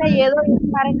వీళ్ళందరినీ ఇంకా ఏదో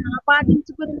విధాలని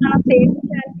ఆపాదించుకుని మనం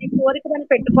సేవించాలనే కోరిక మనం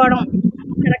పెట్టుకోవడం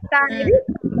కరెక్టా అనేది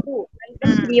తప్పు. అంటే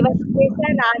శ్రీవత్సేశ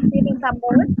రాజీవ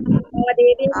సంభవం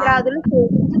దేవేంద్రాదులు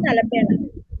సేవించి తలపేల.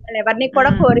 వాళ్ళు ఎవరిని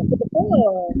కూడా కోరికలతో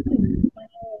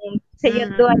మనం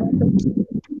చెయ్యొద్దు అనేది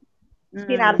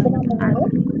దీని అర్థం అమ్మగారు.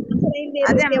 అసలైంది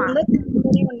ఏదైతే ఉందో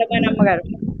తెలుసుకుని ఉండమని అమ్మగారు.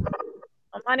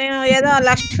 మనం ఏదో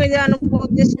లక్ష్మీదేవిని పూజ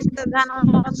చేస్తే ధనం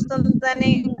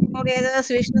వస్తుందని, ఇంకోటి ఏదో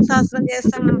విష్ణు శాస్త్రం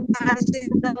చేస్తే మనకు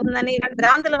అవుతుందని ఇలాంటి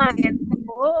భ్రాంతులు మనకి ఎందుకు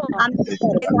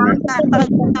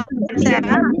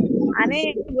తెలిసారా అని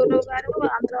గురువు గారు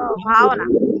అందులో భావన.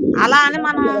 అలా అని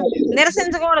మనం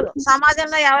నిరసించకూడదు.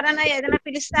 సమాజంలో ఎవరైనా ఏదైనా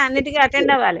పిలిస్తే అన్నిటికీ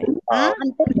అటెండ్ అవ్వాలి.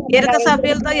 ఎరుక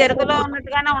సభ్యులతో ఎరుకలో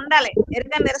ఉన్నట్టుగానే ఉండాలి.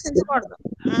 ఎరుక నిరసించకూడదు.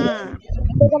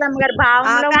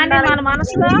 కానీ మన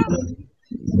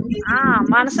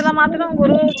మనసులో మాత్రం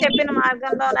గురువు చెప్పిన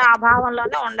మార్గంలోనే ఆ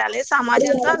భావంలోనే ఉండాలి.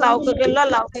 సమాజంతో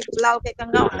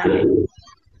లౌకికంగా ఉండాలి.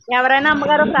 ఎవరైనా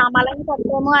అమ్మగారు రామాలయం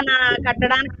కట్టాము అని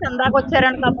కట్టడానికి చందాకు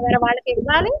వచ్చారనుకో అమ్మగారు, వాళ్ళకి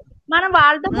ఇవ్వాలి, మనం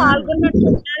వాళ్ళతో పాల్గొన్నట్టు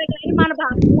ఉండాలి. కానీ మన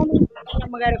భావంలో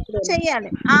అమ్మగారు చెయ్యాలి.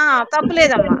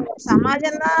 తప్పులేదమ్మా.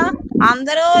 సమాజంలో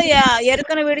అందరూ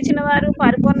ఎరుకను విడిచిన వారు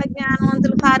పరిపూర్ణ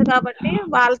జ్ఞానవంతులు కారు కాబట్టి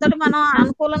వాళ్ళతో మనం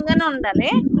అనుకూలంగానే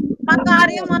ఉండాలి. మన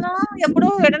కార్యం మనం ఎప్పుడూ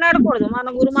విడనాడకూడదు. మన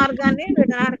గురు మార్గాన్ని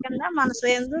విడనాడకుండా మనసు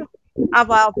ఎందు ఆ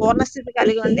పూర్ణస్థితి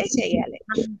కలిగి ఉండి చెయ్యాలి.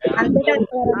 అంతే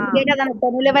కదా,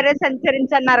 జనుల వరే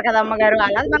సంచరించన్నారు కదా అమ్మగారు.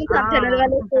 అలా మనం జనుల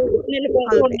వరే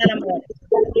వెళ్ళిపోతూ ఉండాలి అమ్మగారు.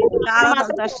 చాలా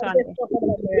సంతోషం అండి.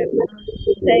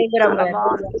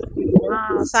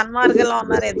 సన్మార్గంలో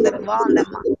ఉన్నారు ఇద్దరు.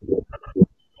 బాగుందమ్మా.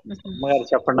 అమ్మగారు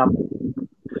చెప్పండి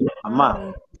అమ్మా.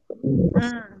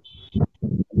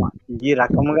 ఈ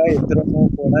రకముగా ఇద్దరము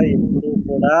కూడా ఎప్పుడు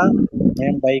కూడా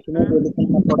మేము బైక్ మీద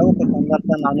వెళుతున్నా కూడా ఒక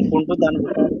సందర్భాన్ని అనుకుంటూ దాని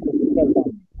గురించి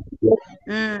వెళ్తాము.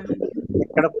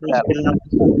 ఎక్కడ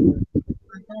పూజకెళ్ళినప్పుడు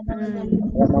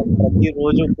ప్రతి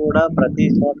రోజు కూడా ప్రతి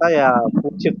చోట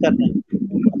పూజ చెప్తారు.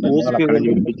 పూజకి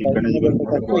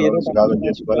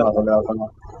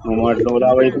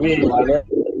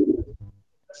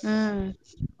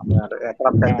ఎక్కడ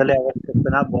పెద్దలు ఎవరు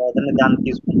చెప్పినా బోధన దాన్ని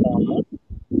తీసుకుంటాము.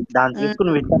 దాన్ని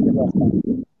తీసుకుని విచారణ చేస్తాము.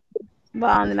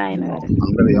 బాగుంది నాయన గారు.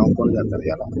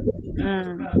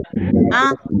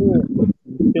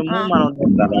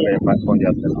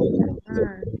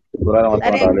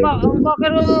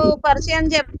 ఇంకొకరు పరిచయం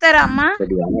చెప్తారా అమ్మా?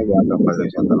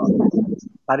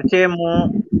 పరిచయము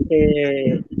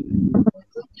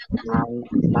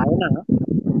ఆయన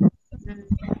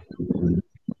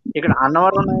ఇక్కడ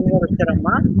అన్నవరం నాయన గారు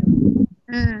వచ్చారమ్మా.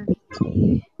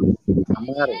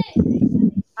 అమ్మగారు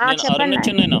చెప్పండి.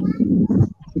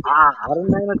 అరుణ్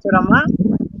నాయన వచ్చారమ్మా.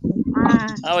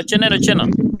 వచ్చాను.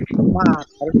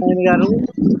 అరుణ్ నాయన గారు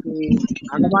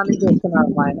అండమాన్ నుంచి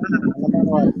వస్తున్నారు. ఆయన అండమాన్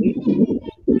వారికి.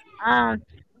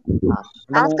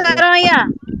 నమస్కారం అయ్యా.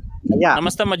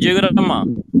 నమస్తే అమ్మా. జయగురమ్మ.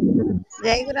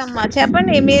 జయగురమ్మ.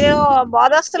 చెప్పండి, మీరు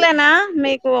బోధస్తులేనా?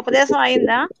 మీకు ఉపదేశం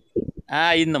అయిందా?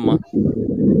 అయిందమ్మా.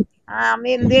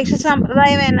 మీరు దీక్ష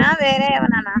సంప్రదాయమేనా, వేరే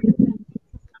ఏమన్నా?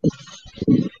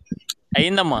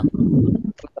 అయిందమ్మా.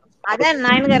 అదే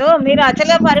నాయన గారు, మీరు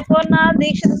అచల పరిపూర్ణ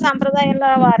దీక్షిత సంప్రదాయంలో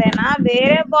వారేనా?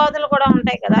 వేరే బోధలు కూడా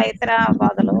ఉంటాయి కదా, ఇతర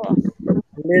బోధలు?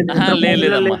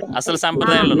 లేదమ్మా, అసలు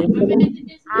సంప్రదాయంలో.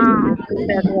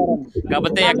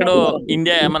 కాకపోతే ఎక్కడో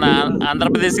ఇండియా మన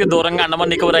ఆంధ్రప్రదేశ్ కి దూరంగా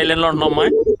అండమాన్ నికోబార్ ఐలాండ్ లో ఉంటున్నామ్మా.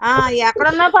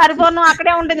 ఎక్కడున్నా పరిపూర్ణం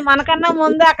అక్కడే ఉంటుంది. మనకన్నా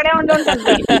ముందు అక్కడే ఉంటుంది.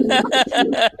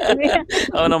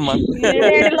 అవునమ్మా.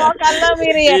 లోకాల్లో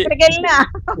మీరు ఎక్కడికి వెళ్ళినా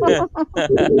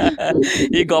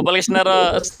ఈ గోపాలకృష్ణారావు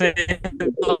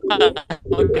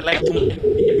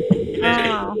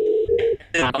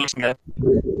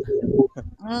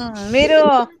మీరు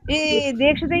ఈ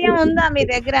దీక్షదీయం ఉందా మీ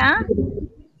దగ్గర?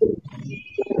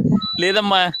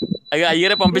 లేదమ్మా,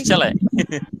 అయ్యరే పంపించాలి.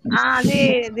 అది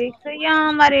దీక్షదీయం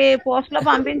మరి పోస్ట్ లో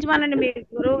పంపించమనండి మీ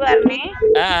గురువు గారిని.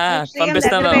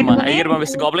 పంపిస్తానమ్మా. అయ్యగారు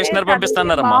పంపిస్తారు, గోపాలకృష్ణ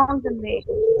పంపిస్తున్నారమ్మా. బాగుంటుంది.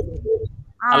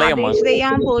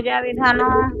 దీక్షదీయం, పూజా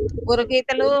విధానం,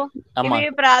 గురుగీతలు, ఇవి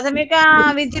ప్రాథమిక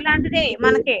విద్య లాంటిది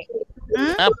మనకి.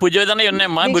 పూజ విధానం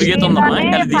ఉన్నాయమ్మా, గురుగీత ఉందమ్మా,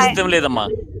 కానీ దీక్షితం లేదమ్మా.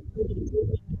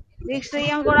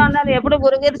 దీక్షదీయం కూడా ఉండాలి. ఎప్పుడు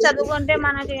గురుగీత చదువుకుంటే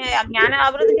మనకి జ్ఞానం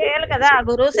అభివృద్ధి చేయాలి కదా.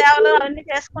 గురువు సేవలు అవన్నీ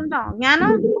చేసుకుంటాం,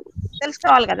 జ్ఞానం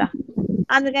తెలుసుకోవాలి కదా.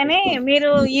 అందుకని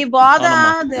మీరు ఈ బోధ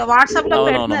వాట్సాప్ లో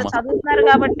చదువుతున్నారు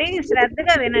కాబట్టి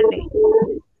శ్రద్ధగా వినండి.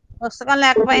 పుస్తకం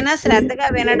లేకపోయినా శ్రద్ధగా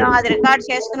వినడం, అది రికార్డ్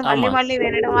చేసుకుని మళ్ళీ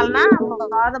వినడం వలన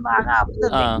బోధ బాగా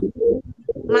అప్పుతుంది.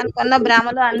 మనకున్న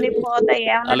భ్రమలు అన్ని పోతాయి.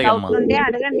 ఏమన్నా డౌట్ ఉంటే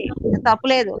అడగండి,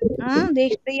 తప్పులేదు.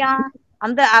 దీక్షదీయం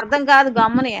అంత అర్థం కాదు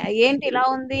గమ్ముని. ఏంటి ఇలా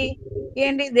ఉంది,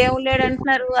 ఏంటి దేవుడు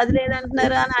లేడంటున్నారు, అది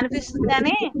లేదంటున్నారు అని అనిపిస్తుంది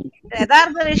కానీ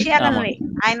యథార్థ ఆమా విషయాలండి.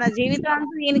 ఆయన జీవితం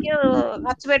అంతా ఈయనకే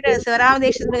ఖర్చు పెట్టారు శివరామ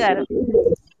దీక్షితులు గారు.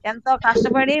 ఎంతో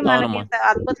కష్టపడి మనకి అవునమ్మా ఇంత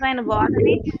అద్భుతమైన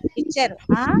బోధని ఇచ్చారు.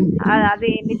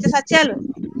 అది నిత్య సత్యాలు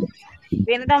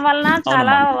వినడం వలన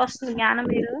చాలా అవునమ్మా వస్తుంది జ్ఞానం.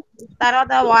 మీరు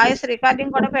తర్వాత వాయిస్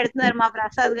రికార్డింగ్ కూడా పెడుతున్నారు మా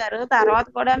ప్రసాద్ గారు. తర్వాత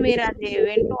కూడా మీరు అది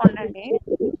వింటూ ఉండండి.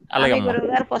 మీ అలాగమ్మా గురువు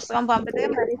గారు పుస్తకం పంపితే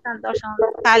మరీ సంతోషం.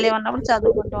 ఖాళీ ఉన్నప్పుడు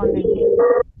చదువుకుంటూ ఉండండి.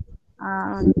 ఆ,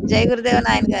 జై గురుదేవ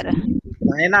నాయన గారు.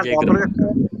 నాయన జయ గురు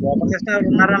గోపాలకృష్ణ గారు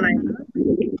ఉన్నారా నాయన?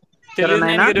 తెలియదు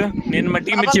నాయన నాయన గారు. నేను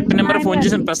మట్టికి మీరు చెప్పిన నెంబర్ నాయన ఫోన్ గారు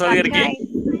చేశాను ప్రసాద్ గారికి.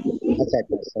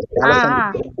 చాలా ఆ, సంతోషం.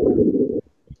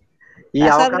 ఈ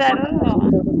ప్రసాద్ అవకాశం గారు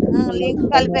లింక్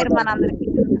కలిపారు మనందరికి.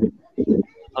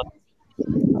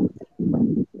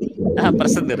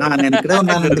 ప్రసాద్ గారు నేను ఇక్కడే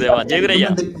ఉన్నానండి. గురుదేవా జయ గురయ్య.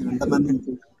 ఎంతమంది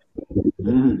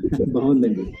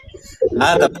బాగుందండి.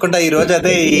 తప్పకుండా ఈ రోజు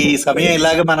అదే ఈ సమయం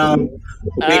ఇలాగ మనం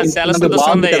చాలా ఉపయోగించుకున్నందుకు సంతోషం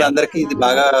బాగుంది ఉంది కదా, అయ్యా. అందరికి ఇది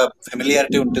బాగా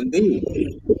ఫెమిలియారిటీ ఉంటుంది.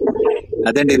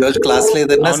 అదేండి, ఈ రోజు క్లాస్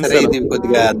లేదన్నా అవును సరే సార్. ఇది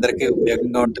కొద్దిగా అందరికి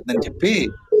ఉపయోగంగా ఉంటుందని చెప్పి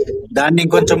దాన్ని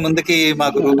ఇంకొంచెం ముందుకి మా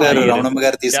గురువు గారు అయ్యారు. రమణమ్మ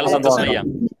గారు చాలా సంతోషం తీసుకెళ్ళి అయ్యా.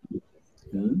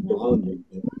 బాగుంది.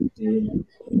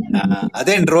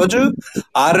 అదేండి, రోజు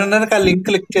 6:30కి ఆ లింక్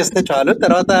క్లిక్ చేస్తే చాలు.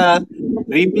 తర్వాత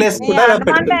రీప్లేస్ మీ కూడా అండమాన్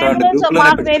పెట్టుకుంటాం టైం అండి, గురించి గ్రూప్ లోనే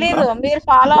మాకు తెలీదు, పెట్టుకుంటాం మీరు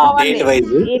ఫాలో అవ్వండి డేట్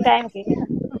వైజ్. ఈ టైంకి.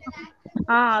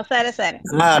 సరే సరే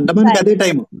అండమాన్కి అదే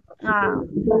టైం, ఆ,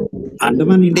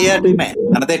 అండమాన్ ఇండియా టైమే,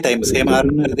 మనదే టైం సేమ్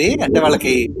 6:30ది. అంటే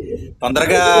వాళ్ళకి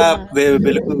తొందరగా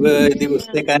వెలుగు ఇది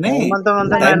వస్తే కానీ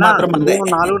టైం మాత్రం మనదే.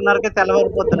 4:30కే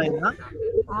తెల్లవారిపోతుంది ఆయన.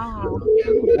 ఆ,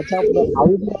 అప్పుడు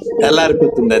 5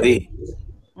 తెల్లారిపోతుంది అది,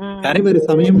 కానీ మరి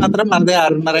సమయం మాత్రం మనదే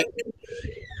 6:30.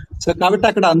 సో కాబట్టి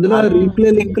అక్కడ అందులో రీప్లే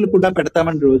లింకులు కూడా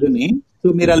పెడతామండి రోజుని. సో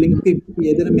మీరు ఆ లింక్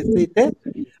ఏదైనా మిస్ అయితే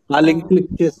ఆ లింక్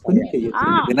క్లిక్ చేసుకుని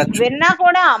వినొచ్చు. విన్నా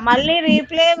కూడా మళ్ళీ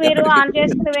రీప్లే మీరు ఎప్పటికీ ఆన్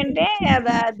చేసుకుని వింటే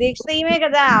దీక్షీయమే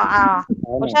కదా.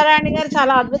 ఉషారాణి గారు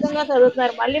చాలా అద్భుతంగా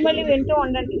చదువుతున్నారు. మళ్ళీ మళ్ళీ వింటూ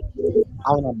ఉండండి.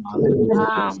 అవునమ్మా.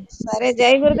 సరే,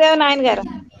 జై గురుదేవ్ నాయన గారు.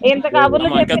 ఇంత కబుర్లు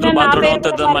అమ్మా ఇంకా చెప్పిన నా కృపాత్రుడు పేరు కూడా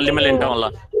అవుతుంది మరి మళ్ళీ మళ్ళీ మీరు వినటం వల్ల.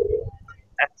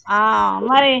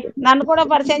 మరి నన్ను కూడా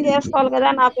పరిచయం చేసుకోవాలి కదా.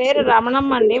 నా పేరు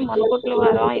రమణమ్మ అండి, మునుకుట్ల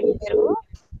వారం ఇంటి పేరు.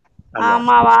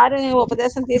 మా వారిని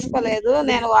ఉపదేశం తీసుకోలేదు,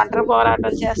 నేను ఒంటరి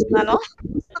పోరాటం చేస్తున్నాను.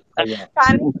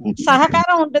 కానీ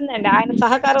సహకారం ఉంటుందండి, ఆయన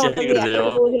సహకారం జయ ఉంటుంది. గురుదేవ.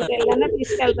 ఎక్కడికి పూజలకు వెళ్ళినా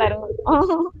తీసుకెళ్తారు.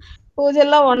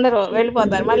 పూజల్లో ఉండరు,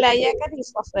 వెళ్ళిపోతారు. మళ్ళీ అయ్యాక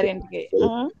తీసుకొస్తారు ఇంటికి.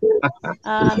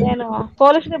 నేను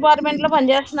పోలీస్ డిపార్ట్మెంట్ లో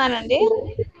పనిచేస్తున్నానండి.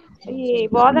 ఈ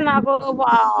బోధ నాకు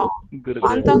గురుదేవ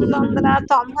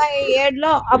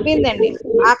 1997లో అబ్బిందండి.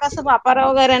 ఆకాశపు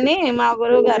అప్పారావు గారని మా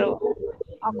గురువు గారు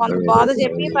కొంత బోధ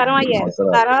చెప్పి పరం అయ్యారు.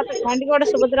 తర్వాత గండికోట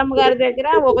సుభద్రమ్మ గారి దగ్గర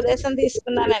ఉపదేశం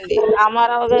తీసుకున్నానండి.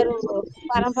 రామారావు గారు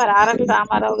పరంపర, ఆరట్ల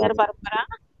రామారావు గారి పరంపర.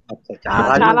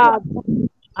 చాలా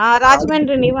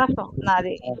రాజమండ్రి నివాసం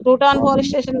నాది. 2 టౌన్ పోలీస్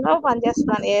స్టేషన్ లో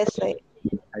పనిచేస్తున్నాను, ఏఎస్ఐ.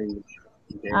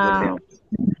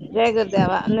 జయ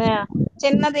గురుదేవ.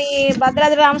 చిన్నది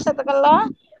భద్రాద్రి రామశతకంలో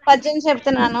పద్యం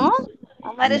చెప్తున్నాను.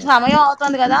 మరి సమయం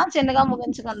అవుతుంది కదా, చిన్నగా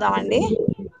ముగించుకుందామండి.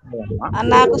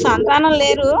 నాకు సంతానం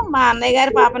లేరు, మా అన్నయ్య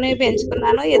గారి పాపని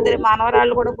పెంచుకున్నాను. 2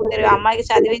 మనవరాళ్ళు కూడా పుట్టారు. అమ్మాయికి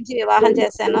చదివించి వివాహం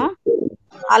చేశాను.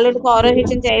 అల్లుడు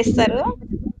పౌరోహిత్యం చేయిస్తారు.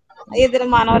 2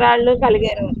 మనవరాళ్ళు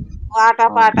కలిగారు. ఆట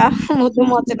పాట ముద్దు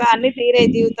ముచ్చట అన్ని తీరే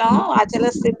జీవితం, అచల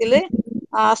స్థితిలో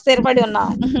స్థిరపడి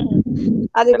ఉన్నాం.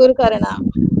 అది గురు కరుణ.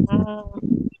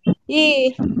 ఈ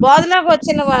బోధనకు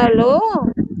వచ్చిన వాళ్ళు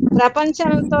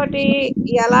ప్రపంచంతో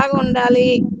ఎలాగ ఉండాలి,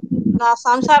 నా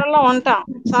సంసారంలో ఉంటాం,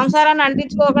 సంసారాన్ని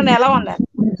అంటించుకోకుండా ఎలా ఉండాలి,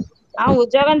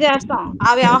 ఉద్యోగం చేస్తాం, ఆ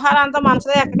వ్యవహారం అంతా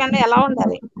మనసులో ఎక్కకుండా ఎలా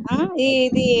ఉండాలి.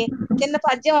 ఇది చిన్న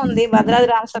పద్యం ఉంది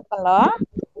భద్రాద్రి రామశతకంలో,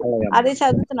 అది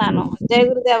చదువుతున్నాను. జయ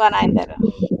గురుదేవ నాయన గారు.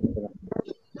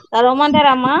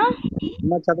 చదవమంటారమ్మా?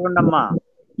 చదవండి అమ్మా.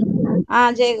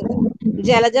 జయ గురుదేవ.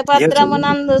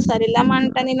 జలజపత్రమునందు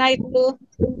సలిలమంటని నట్లు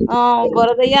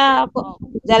బురదయ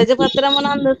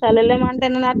జలజపత్రమునందు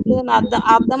సలిలమంటనట్లు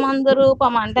అర్ధమందు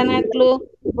రూపమంటనట్లు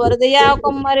బురదయా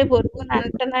కొమ్మరి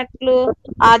పురుగునంటనట్లు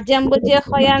ఆద్యంబు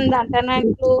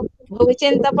జిహ్వయందంటనట్లు భువి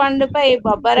చింతపండుపై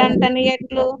బొబ్బరంటని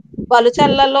ఎట్లు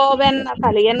బలుచల్లలో వెన్న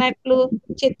కలియనట్లు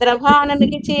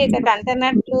చిత్రభానునికి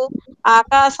చీకటంటనట్లు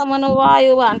ఆకాశమును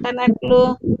వాయువు అంటనట్లు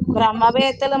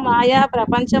బ్రహ్మవేత్తలు మాయా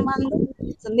ప్రపంచమందు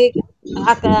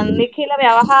నిఖిల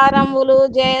వ్యవహారములు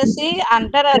చేసి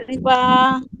అంటరధిప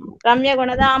రమ్య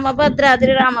గుణధామ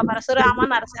భద్రాద్రి రామ పరశురామ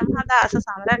నరసింహదాస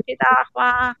సంరక్షితాహ్వ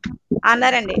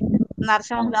అన్నారండి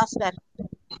నరసింహదాస్ గారు.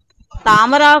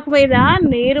 తామరాకు మీద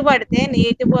నీరు పడితే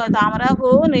తామరాకు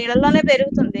నీళ్ళలోనే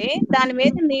పెరుగుతుంది, దాని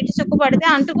మీద నీటి చుక్క పడితే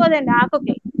అంటుకోదండి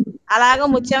ఆకుకి, అలాగా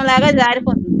ముత్యంలాగా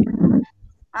జారిపోతుంది.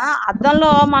 అద్దంలో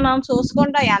మనం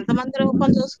చూసుకుంటా ఎంతమంది రూపం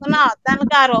చూసుకున్నా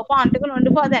అద్దానికి ఆ రూపం అంటుకుని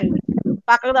ఉండిపోదండి.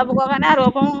 పక్కకు తప్పుకోగానే ఆ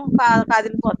రూపం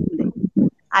కదిలిపోతుంది.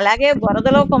 అలాగే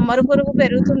బురదలో కొమ్మరి పురుగు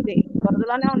పెరుగుతుంది,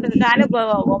 బురదలోనే ఉంటుంది. కానీ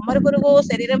కొమ్మరి పురుగు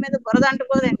శరీరం మీద బురద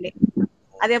అంటుకోదండి,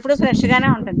 అది ఎప్పుడు ఫ్రెష్ గానే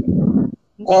ఉంటుంది.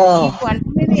 ఈ పంట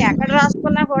మీద ఎక్కడ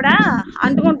రాసుకున్నా కూడా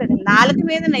అంటుకుంటుంది. నాలుక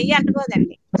మీద నెయ్యి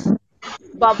అంటుకోదండి.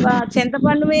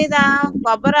 చింతపండు మీద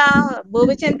బొబ్బర,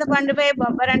 భూమి చింతపండుపై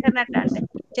బొబ్బర అంటున్నట్టు అంటే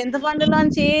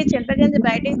చింతపండులోంచి చింతగింజ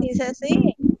బయటికి తీసేసి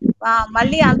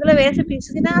మళ్ళీ అందులో వేసి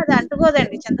పిసికినా అది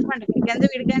అంటుకోదండి. చింతపండుకి గింజ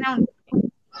విడిగానే ఉంటుంది.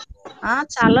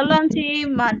 చల్లలోంచి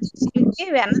మజ్జిగకి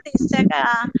వెన్న తీసాక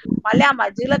మళ్ళీ ఆ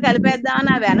మజ్జిగలో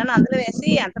కలిపేద్దామని ఆ వెన్నను అందులో వేసి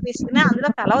ఎంత పిసికినా అందులో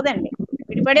కలవదండి,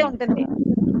 విడిపడే ఉంటుంది.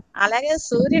 అలాగే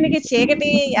సూర్యునికి చీకటి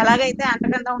ఎలాగైతే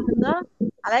అంటకుండా ఉంటుందో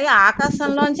అలాగే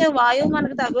ఆకాశంలోంచే వాయువు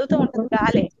మనకు తగులుతూ ఉంటుంది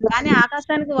గాలి, కానీ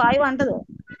ఆకాశానికి వాయువు అంటదు.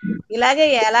 ఇలాగే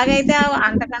ఎలాగైతే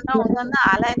అంటకుండా ఉంటుందో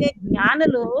అలాగే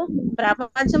జ్ఞానులు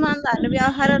ప్రపంచమందు అన్ని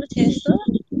వ్యవహారాలు చేస్తూ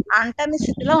అంటని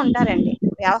స్థితిలో ఉంటారండి.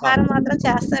 వ్యవహారం మాత్రం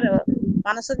చేస్తారు,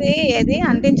 మనసుకి ఏది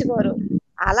అంటించుకోరు.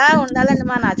 అలా ఉండాలండి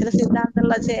మా నచల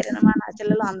సిద్ధాంతంలో చేరిన మా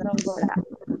నచలు అందరం కూడా.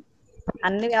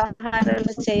 అన్ని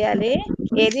వ్యవహారాలు చేయాలి,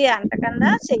 ఏది అంటకుండా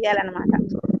చెయ్యాలన్నమాట.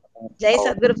 జై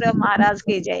సద్గురు ప్రభు మహారాజ్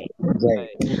కి జై.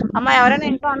 అమ్మ ఎవరైనా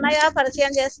ఇంకా ఉన్నాయా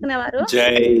పరిచయం చేసుకునేవారు?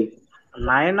 జై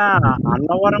నాయన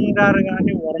అన్నవరం గారు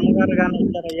గాని వరం గారు గాని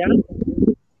వచ్చారయ్యా.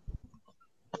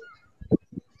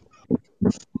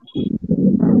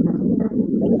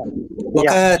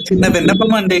 ఒక చిన్న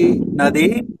విన్నపం అండి నాది.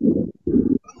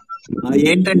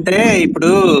 ఏంటంటే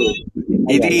ఇప్పుడు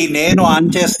ఇది నేను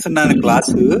ఆన్ చేస్తున్నాను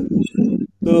క్లాసు.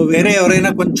 సో వేరే ఎవరైనా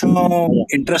కొంచెం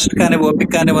ఇంట్రెస్ట్ కానీ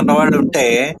ఓపిక కానీ ఉన్నవాళ్ళు ఉంటే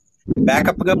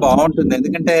బ్యాకప్ గా బాగుంటుంది.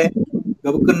 ఎందుకంటే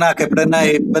గబుక్కుని నాకు ఎప్పుడైనా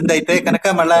ఇబ్బంది అయితే కనుక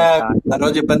మళ్ళా ఆ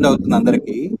రోజు ఇబ్బంది అవుతుంది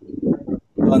అందరికి.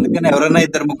 అందుకని ఎవరైనా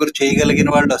ఇద్దరు ముగ్గురు చేయగలిగిన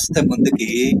వాళ్ళు వస్తే ముందుకి,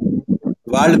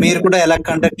 వాళ్ళు మీరు కూడా ఎలా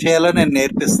కండక్ట్ చేయాలో నేను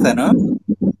నేర్పిస్తాను.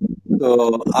 సో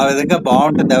ఆ విధంగా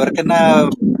బాగుంటుంది. ఎవరికైనా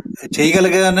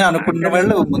చేయగలిగాని అనుకున్న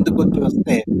వాళ్ళు ముందుకు వచ్చి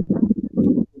వస్తే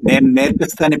నేను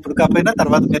నేర్పిస్తాను. ఇప్పుడు కాకపోయినా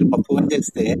తర్వాత మీరు ఫోన్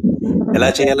చేస్తే ఎలా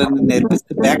చేయాలని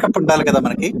నేర్పిస్తే బ్యాకప్ ఉండాలి కదా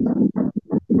మనకి.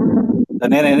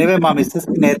 నేను ఎనీవే మా మిస్సెస్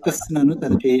కి నేర్పిస్తున్నాను,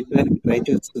 తను చేయడానికి ట్రై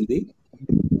చేస్తుంది.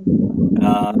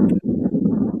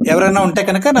 ఎవరైనా ఉంటే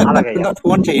కనుక నాకు తప్పకుండా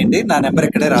ఫోన్ చేయండి, నా నెంబర్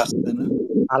ఇక్కడే రాస్తాను.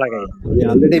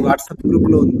 ఆల్రెడీ వాట్సాప్ గ్రూప్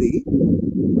లో ఉంది.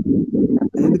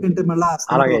 ఎందుకంటే మళ్ళీ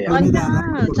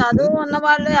చదువు ఉన్న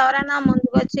వాళ్ళు ఎవరైనా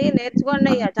ముందుకు వచ్చి నేర్చుకోండి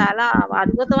అయ్యా. చాలా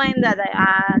అద్భుతమైంది అది, ఆ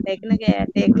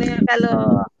టెక్నికల్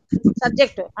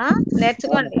సబ్జెక్ట్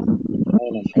నేర్చుకోండి.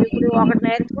 ఇప్పుడు ఒకటి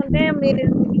నేర్చుకుంటే మీరు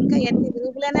ఇంకా ఎన్ని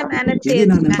గ్రూపులైనా మేనేజ్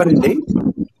చేయొచ్చు.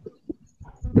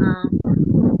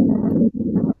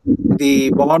 ఇది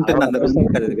బాగుంటుంది అందరూ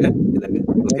ఇలాగే.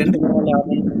 ఓకే అండి,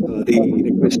 అది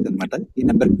రిక్వెస్ట్ అనమాట. ఈ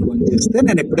నెంబర్కి ఫోన్ చేస్తే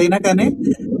నేను ఎప్పుడైనా కానీ,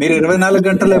 మీరు 24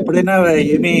 గంటలు ఎప్పుడైనా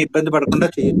ఏమీ ఇబ్బంది పడకుండా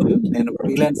చేయొచ్చు. నేను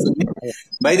ఫ్రీలాన్స్ ని.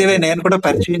 బై ది వే నేను కూడా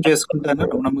పరిచయం చేసుకుంటాను.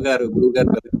 రమణమ్మ గారు గురువు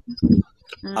గారు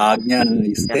ఆజ్ఞ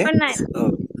ఇస్తే.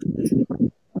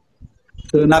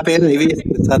 సో నా పేరు ఐవిఎస్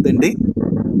ప్రసాద్ అండి.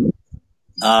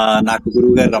 నాకు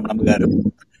గురువు గారు రమణమ్మ గారు.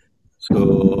 సో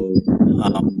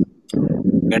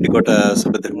గండికోట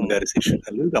సుభద్రమ్మ గారి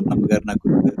శిష్యురాలు, రమణమ్మ గారు నా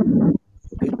గురువు గారు.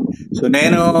 సో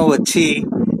నేను వచ్చి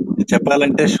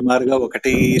చెప్పాలంటే సుమారుగా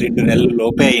 1-2 నెలల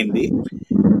లోపే అయింది.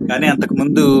 కానీ అంతకు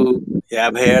ముందు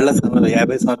 50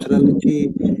 సంవత్సరాల నుంచి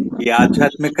ఈ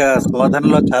ఆధ్యాత్మిక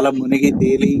శోధనలో చాలా మునిగి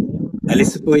తేలి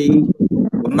అలిసిపోయి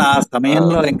ఉన్న ఆ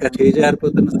సమయంలో, ఇంకా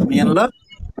చేజారిపోతున్న సమయంలో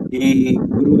ఈ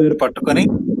గురువు గారు పట్టుకొని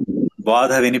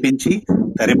బోధ వినిపించి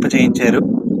తరింప చేయించారు.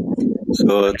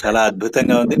 సో చాలా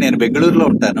అద్భుతంగా ఉంది. నేను బెంగళూరులో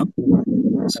ఉంటాను.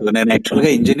 సో నేను యాక్చువల్గా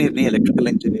ఇంజనీర్ని, ఎలక్ట్రికల్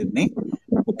ఇంజనీర్ని.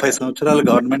 30 సంవత్సరాలు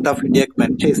గవర్నమెంట్ ఆఫ్ ఇండియాకి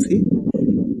పనిచేసి,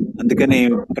 అందుకని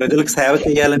ప్రజలకు సేవ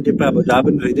చేయాలని చెప్పి ఆ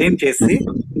జాబ్ని రిజైన్ చేసి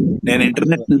నేను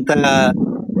ఇంటర్నెట్ అంతా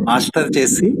మాస్టర్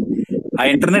చేసి ఆ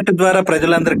ఇంటర్నెట్ ద్వారా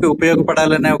ప్రజలందరికీ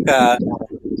ఉపయోగపడాలనే ఒక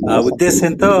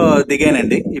ఉద్దేశంతో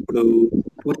దిగానండి. ఇప్పుడు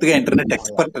పూర్తిగా ఇంటర్నెట్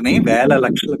ఎక్స్పర్ట్ ని. వేల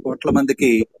లక్షల కోట్ల మందికి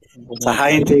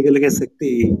సహాయం చేయగలిగే శక్తి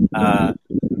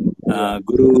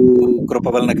గురు కృప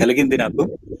వలన కలిగింది నాకు.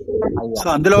 సో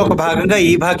అందులో ఒక భాగంగా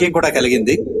ఈ భాగ్యం కూడా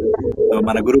కలిగింది. సో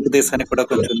మన గురుపదేశానికి కూడా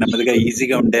కొంచెం నెమ్మదిగా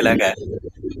ఈజీగా ఉండేలాగా.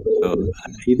 సో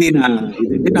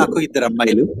ఇదండి. నాకు 2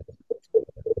 అమ్మాయిలు.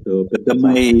 సో పెద్ద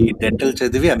అమ్మాయి డెంటల్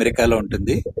చదివి అమెరికాలో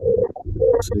ఉంటుంది.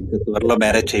 సో ఇంకా త్వరలో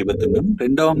మ్యారేజ్ చేయబోతున్నాం.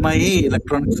 రెండో అమ్మాయి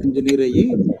ఎలక్ట్రానిక్స్ ఇంజనీర్ అయ్యి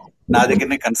నా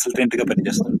దగ్గరనే కన్సల్టెంట్ గా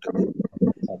పనిచేస్తుంటుంది.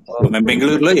 సో మేము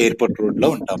బెంగళూరులో ఎయిర్పోర్ట్ రోడ్ లో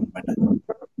ఉంటాం అన్నమాట.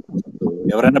 సో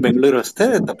ఎవరైనా బెంగళూరు వస్తే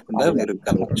తప్పకుండా మీరు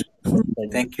కలవచ్చు.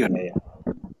 థ్యాంక్ యూ అండి,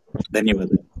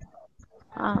 ధన్యవాదాలు.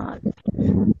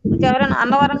 ఇంకెవరైనా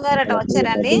అన్నవరం గారు అట్లా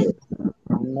వచ్చారండి?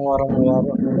 అన్నవరం గారు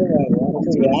అంటే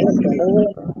వారికి వేళ సెలవు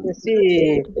అని చెప్పేసి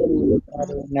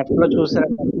వారు నెట్ లో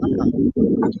చూసారట,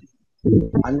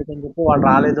 అందుకని చెప్పి వాళ్ళు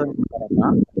రాలేదు అని చెప్పారట.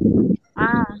 ఆ,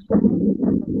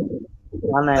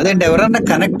 అదేంటి, ఎవరన్నా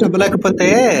కనెక్ట్ ఇవ్వలేకపోతే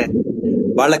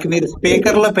వాళ్ళకి మీరు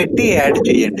స్పీకర్ లో పెట్టి యాడ్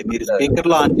చేయండి. మీరు స్పీకర్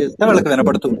లో ఆన్ చేస్తే వాళ్ళకి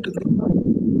వినపడుతూ ఉంటుంది.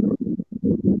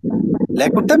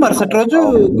 లేకుంటే మరుసటి రోజు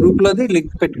గ్రూప్ లోది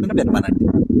లింక్ పెట్టుకుని వినమనండి.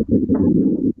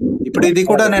 ఇప్పుడు ఇది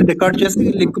కూడా నేను రికార్డ్ చేసి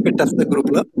లింక్ పెట్టేస్తా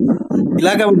గ్రూప్ లో.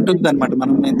 ఇలాగే ఉంటుంది అనమాట.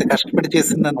 మనం ఇంత కష్టపడి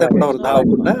చేసిందంతా కూడా వృధా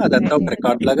అవ్వకుండా అదంతా ఒక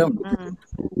రికార్డ్ లాగా ఉంటుంది.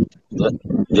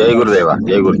 జై గురుదేవ,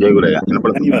 జై గురయ్య.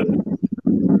 వినపడుతుంది.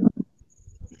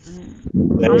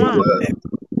 ధన్యవాదాలు.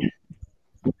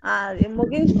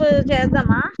 ముగింపు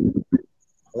చేద్దామా?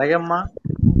 అలాగే అమ్మా.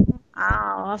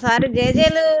 ఒకసారి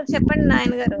జేజేలు చెప్పండి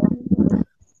నాయన గారు.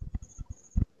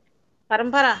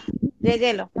 పరంపర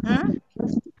జేజేలు.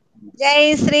 జై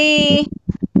శ్రీ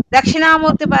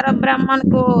దక్షిణామూర్తి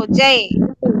పరబ్రహ్మణకు జై.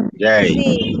 జై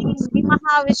శ్రీ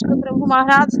మహావిష్ణు ప్రభు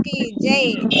మహారాజ్ కి జై.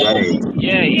 జై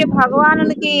సూర్య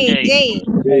భగవానునికి జై.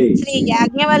 శ్రీ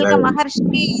యాజ్ఞవల్క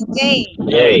మహర్షికి జై.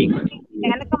 జై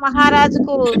కనక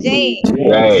మహారాజుకు జై.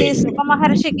 జై శ్రీ సుఖ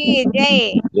మహర్షికి జై.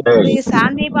 జై శ్రీ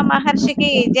సాందీప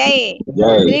మహర్షికి జై.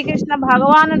 జై శ్రీకృష్ణ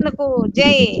భగవానులకు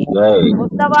జై. జై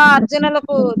ఉద్ధవ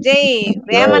అర్జునులకు జై.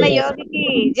 వేమన యోగికి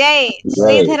జై.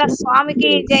 శ్రీధర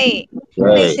స్వామికి జై.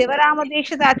 శ్రీ శివరామ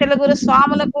దీక్షిత అచల గురు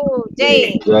స్వాములకు జై.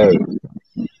 జై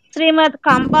శ్రీమద్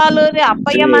కంపాలూరి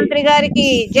అప్పయ్య మంత్రి గారికి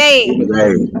జై. జై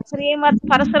శ్రీమద్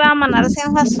పరశురామ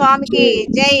నరసింహ స్వామికి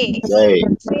జై. జై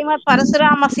శ్రీమద్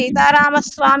పరశురామ సీతారామ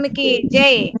స్వామికి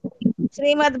జై.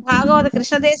 శ్రీమద్ భాగవత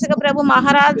కృష్ణదేశిక ప్రభు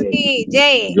మహారాజ్ కి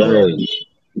జై. జై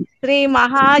శ్రీ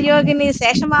మహాయోగిని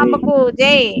శేషమాంబకు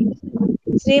జై.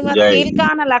 శ్రీమద్ జై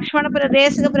పీల్కాన లక్ష్మణ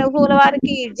ప్రదేశిక ప్రభువుల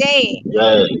వారికి జై.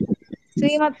 జై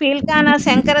శ్రీమద్ పీల్కాన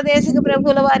శంకర దేశిక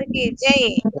ప్రభువుల వారికి జై.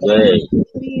 జై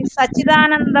శ్రీ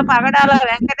సచ్చిదానంద పగడాల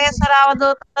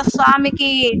వెంకటేశ్వరావధూత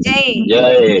స్వామికి జై.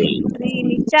 జై శ్రీ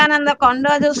నిత్యానంద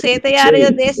కొండోజు సీతయార్య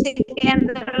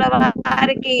దేశికేంద్రుల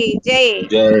వారికి జై.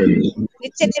 జై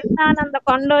నిత్య నిర్మానంద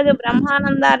కొండోజు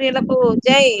బ్రహ్మానందార్యులకు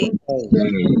జై.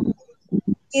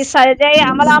 ఈ జై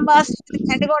అమలాంబ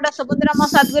చండిగోడ సుభద్రమ్మ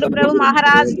సద్గురు ప్రభు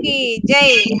మహారాజ్ కి జై.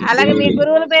 అలాగే మీ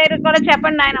గురువుల పేరు కూడా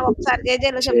చెప్పండి ఆయన, ఒకసారి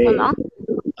జేజేలో చెప్పుకుందాం.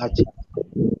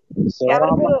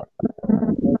 ఎవరి గురు?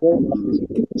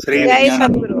 జై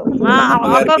సద్గురు.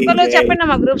 ఒక్కొక్కరు చెప్పండి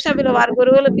మా గ్రూప్ సభ్యులు వారి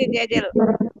గురువులకి జేజేలు.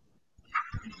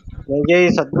 జై జై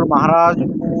సద్గురు మహారాజు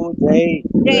జై.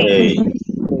 జై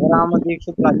శివరామ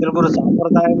దీక్షితుల అచల గురు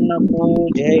సాంప్రదాయమునకు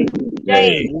జై. జై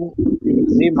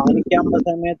శ్రీ మాణిక్యాంబ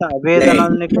సమేత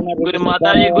అభేదనాన్ని గురు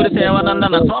మాతాజీ గురు సేవానంద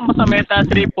స్వామి సమేత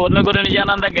శ్రీ పూర్ణగురు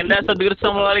నిజానంద గండా సద్గురు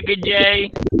స్వామి వారికి జై.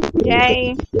 జై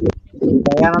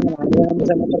దయానంద నారాయణ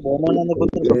సమేత భౌమానంద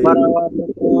పుత్ర సుబ్బారావు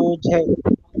జై.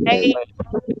 జై.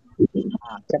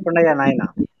 చెప్పండి అయ్యా నాయన.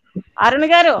 అరుణ్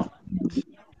గారు,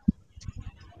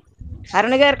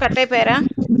 అరుణ్ గారు కట్ అయిపోయారా?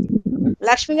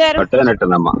 లక్ష్మి గారు,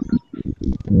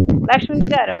 లక్ష్మి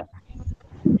గారు,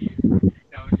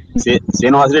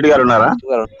 శ్రీనివాస్ రెడ్డి గారు ఉన్నారా?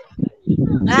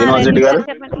 శ్రీనివాస్ రెడ్డి గారు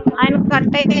ఆయన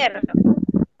కట్ అయ్యారు.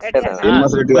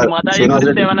 మాతాజీ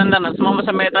గురు సేవానంద నరసింహ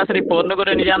సమేత శ్రీ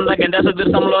పూర్ణగురు నిజానంద గండా సద్గురు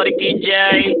స్వాముల వారికి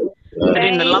జై. శ్రీ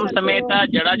నిల్లం సమేత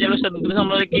జడాజలు సద్గురు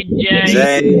స్వాముల వారికి జై.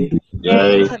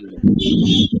 జై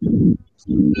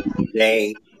జై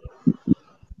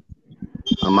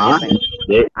అమ్మా.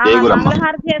 జై గురమ్మ.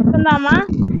 మంగళహారతి చేసుకుందామా?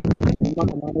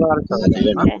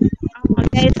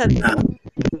 జై సద్గురు.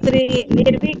 శ్రీ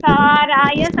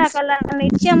నిర్వికారాయ సకల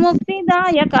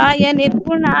నిత్యముక్తిదాయకాయ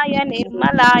నిర్గుణాయ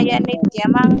నిర్మలాయ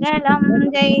నిత్యమంగళం.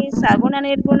 జై సగుణ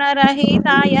నిర్గుణ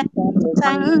రహితాయ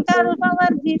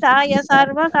సంకల్పవర్జితాయ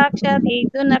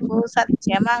సర్వసాక్షాతీతునకు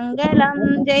సత్యమంగళం.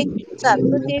 జై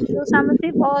సద్బుద్ధితో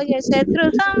సమసిపోయే శత్రు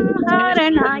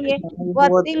సంహారణాయ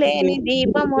వత్తిలేని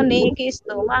దీపము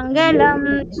నీకిస్తూ మంగళం.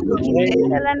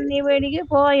 చేతలన్నీ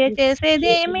వెడిగిపోయే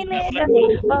చేసేదేమి లేదు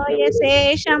పోయే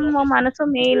శేషము మనసు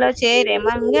మీలో చేరే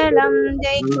మంగళం.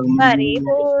 జై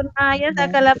పరిపూర్ణాయ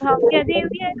సకల భవ్య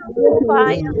దివ్య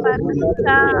రూపాయ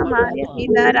పరమేశాయ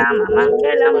సీతారామ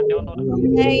మంగళం.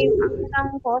 జై మంగళం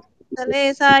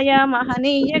కోసలేశాయ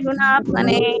మహనీయ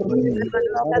గుణాత్మనే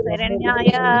సర్వలోక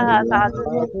శరణ్యాయ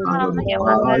సాధునాయ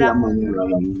మంగళం.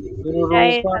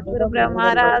 జై సద్గురు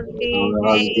బ్రహ్మరాజ్ కి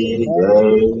జై.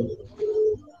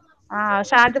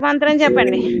 శాంతి మంత్రం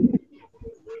చెప్పండి.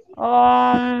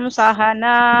 ఓం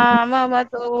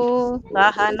సహనామవతు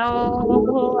సహనో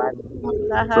భువతు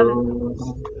సహ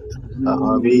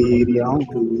వీర్యం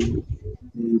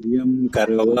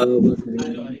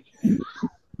కరవావహై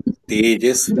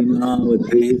తేజస్వినావధీతమస్తు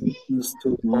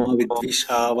మా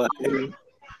విద్విషావహై.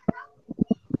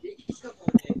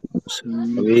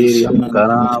 వీర్యం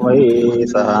కరావై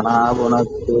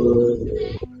సహనాభునక్తు.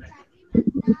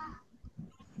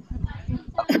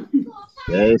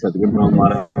 జై సద్గురు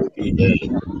బ్రహ్మారావుకి జై.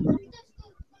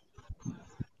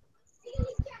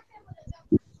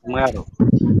 అమ్మగారు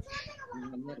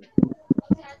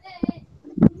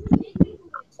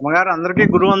అమ్మగారు అందరికీ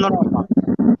గురువు వందనం అమ్మ.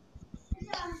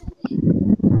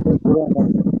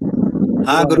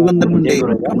 గురువందనం అండి.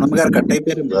 రమణమ్మ గారు కట్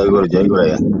అయిపోయారు. జై గురు జై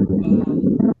గురయ్య.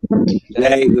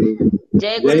 జై గురు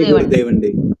జై జై గురుదేవ్ అండి.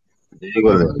 జై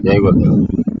గురుదేవ్ జై గురుదేవ్.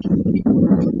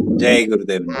 జై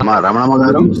గురుదేవ్. అమ్మా రమణమ్మ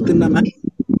గారు చూస్తున్నామా?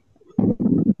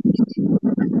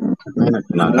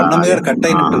 రమణమ్మ గారు కట్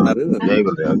అయినట్టున్నారు. జై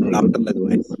గురుదేవ్. రావటం లేదు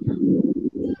వాయిస్.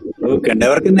 ఓకే అండి.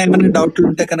 ఎవరికైనా ఏమైనా డౌట్లు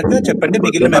ఉంటే కనుక చెప్పండి.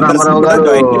 మిగిలిన మెంబర్స్ రామారావు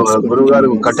గారు గురువు గారు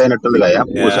కట్ అయినట్టుంది కదా.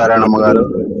 పూసారాయణమ్మ గారు,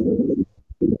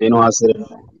 శ్రీనివాస్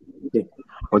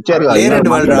వచ్చారు కదా. లేరండి,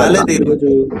 వాళ్ళు రాలేదు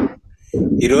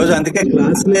ఈ రోజు అందుకే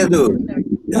క్లాస్ లేదు.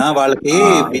 వాళ్ళకి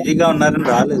బిజీగా ఉన్నారని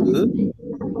రాలేదు.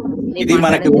 ఇది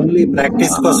మనకి ఓన్లీ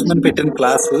ప్రాక్టీస్ కోసమని పెట్టిన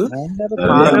క్లాసు.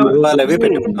 వాళ్ళు అవి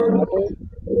పెట్టుకున్నాం.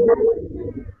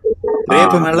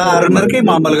 రేపు మళ్ళా 6:30కి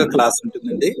మామూలుగా క్లాస్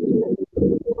ఉంటుందండి.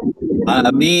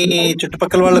 మీ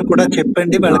చుట్టుపక్కల వాళ్ళకి కూడా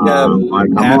చెప్పండి. వాళ్ళకి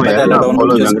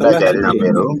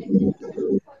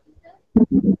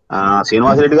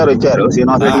శ్రీనివాస్ రెడ్డి గారు వచ్చారు.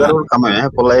 శ్రీనివాస్ రెడ్డి గారు ఖమ్మమే,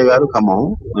 పుల్లయ్య గారు ఖమ్మం.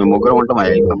 మేము ముగ్గురు ఉంటాం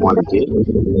ఖమ్మం నుంచి.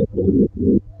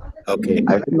 ఓకే,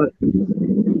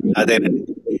 అదేనండి.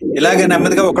 ఇలాగే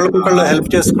నెమ్మదిగా ఒకళ్ళకొకళ్ళు హెల్ప్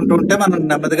చేసుకుంటూ ఉంటే మనం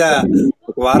నెమ్మదిగా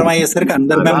ఒక వారం అయ్యేసరికి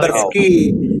అందరి మెంబర్స్ కి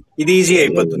ఇది ఈజీ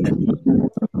అయిపోతుంది.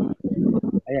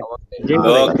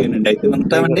 ఓకేనండి, అయితే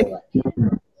ఉంటామండి.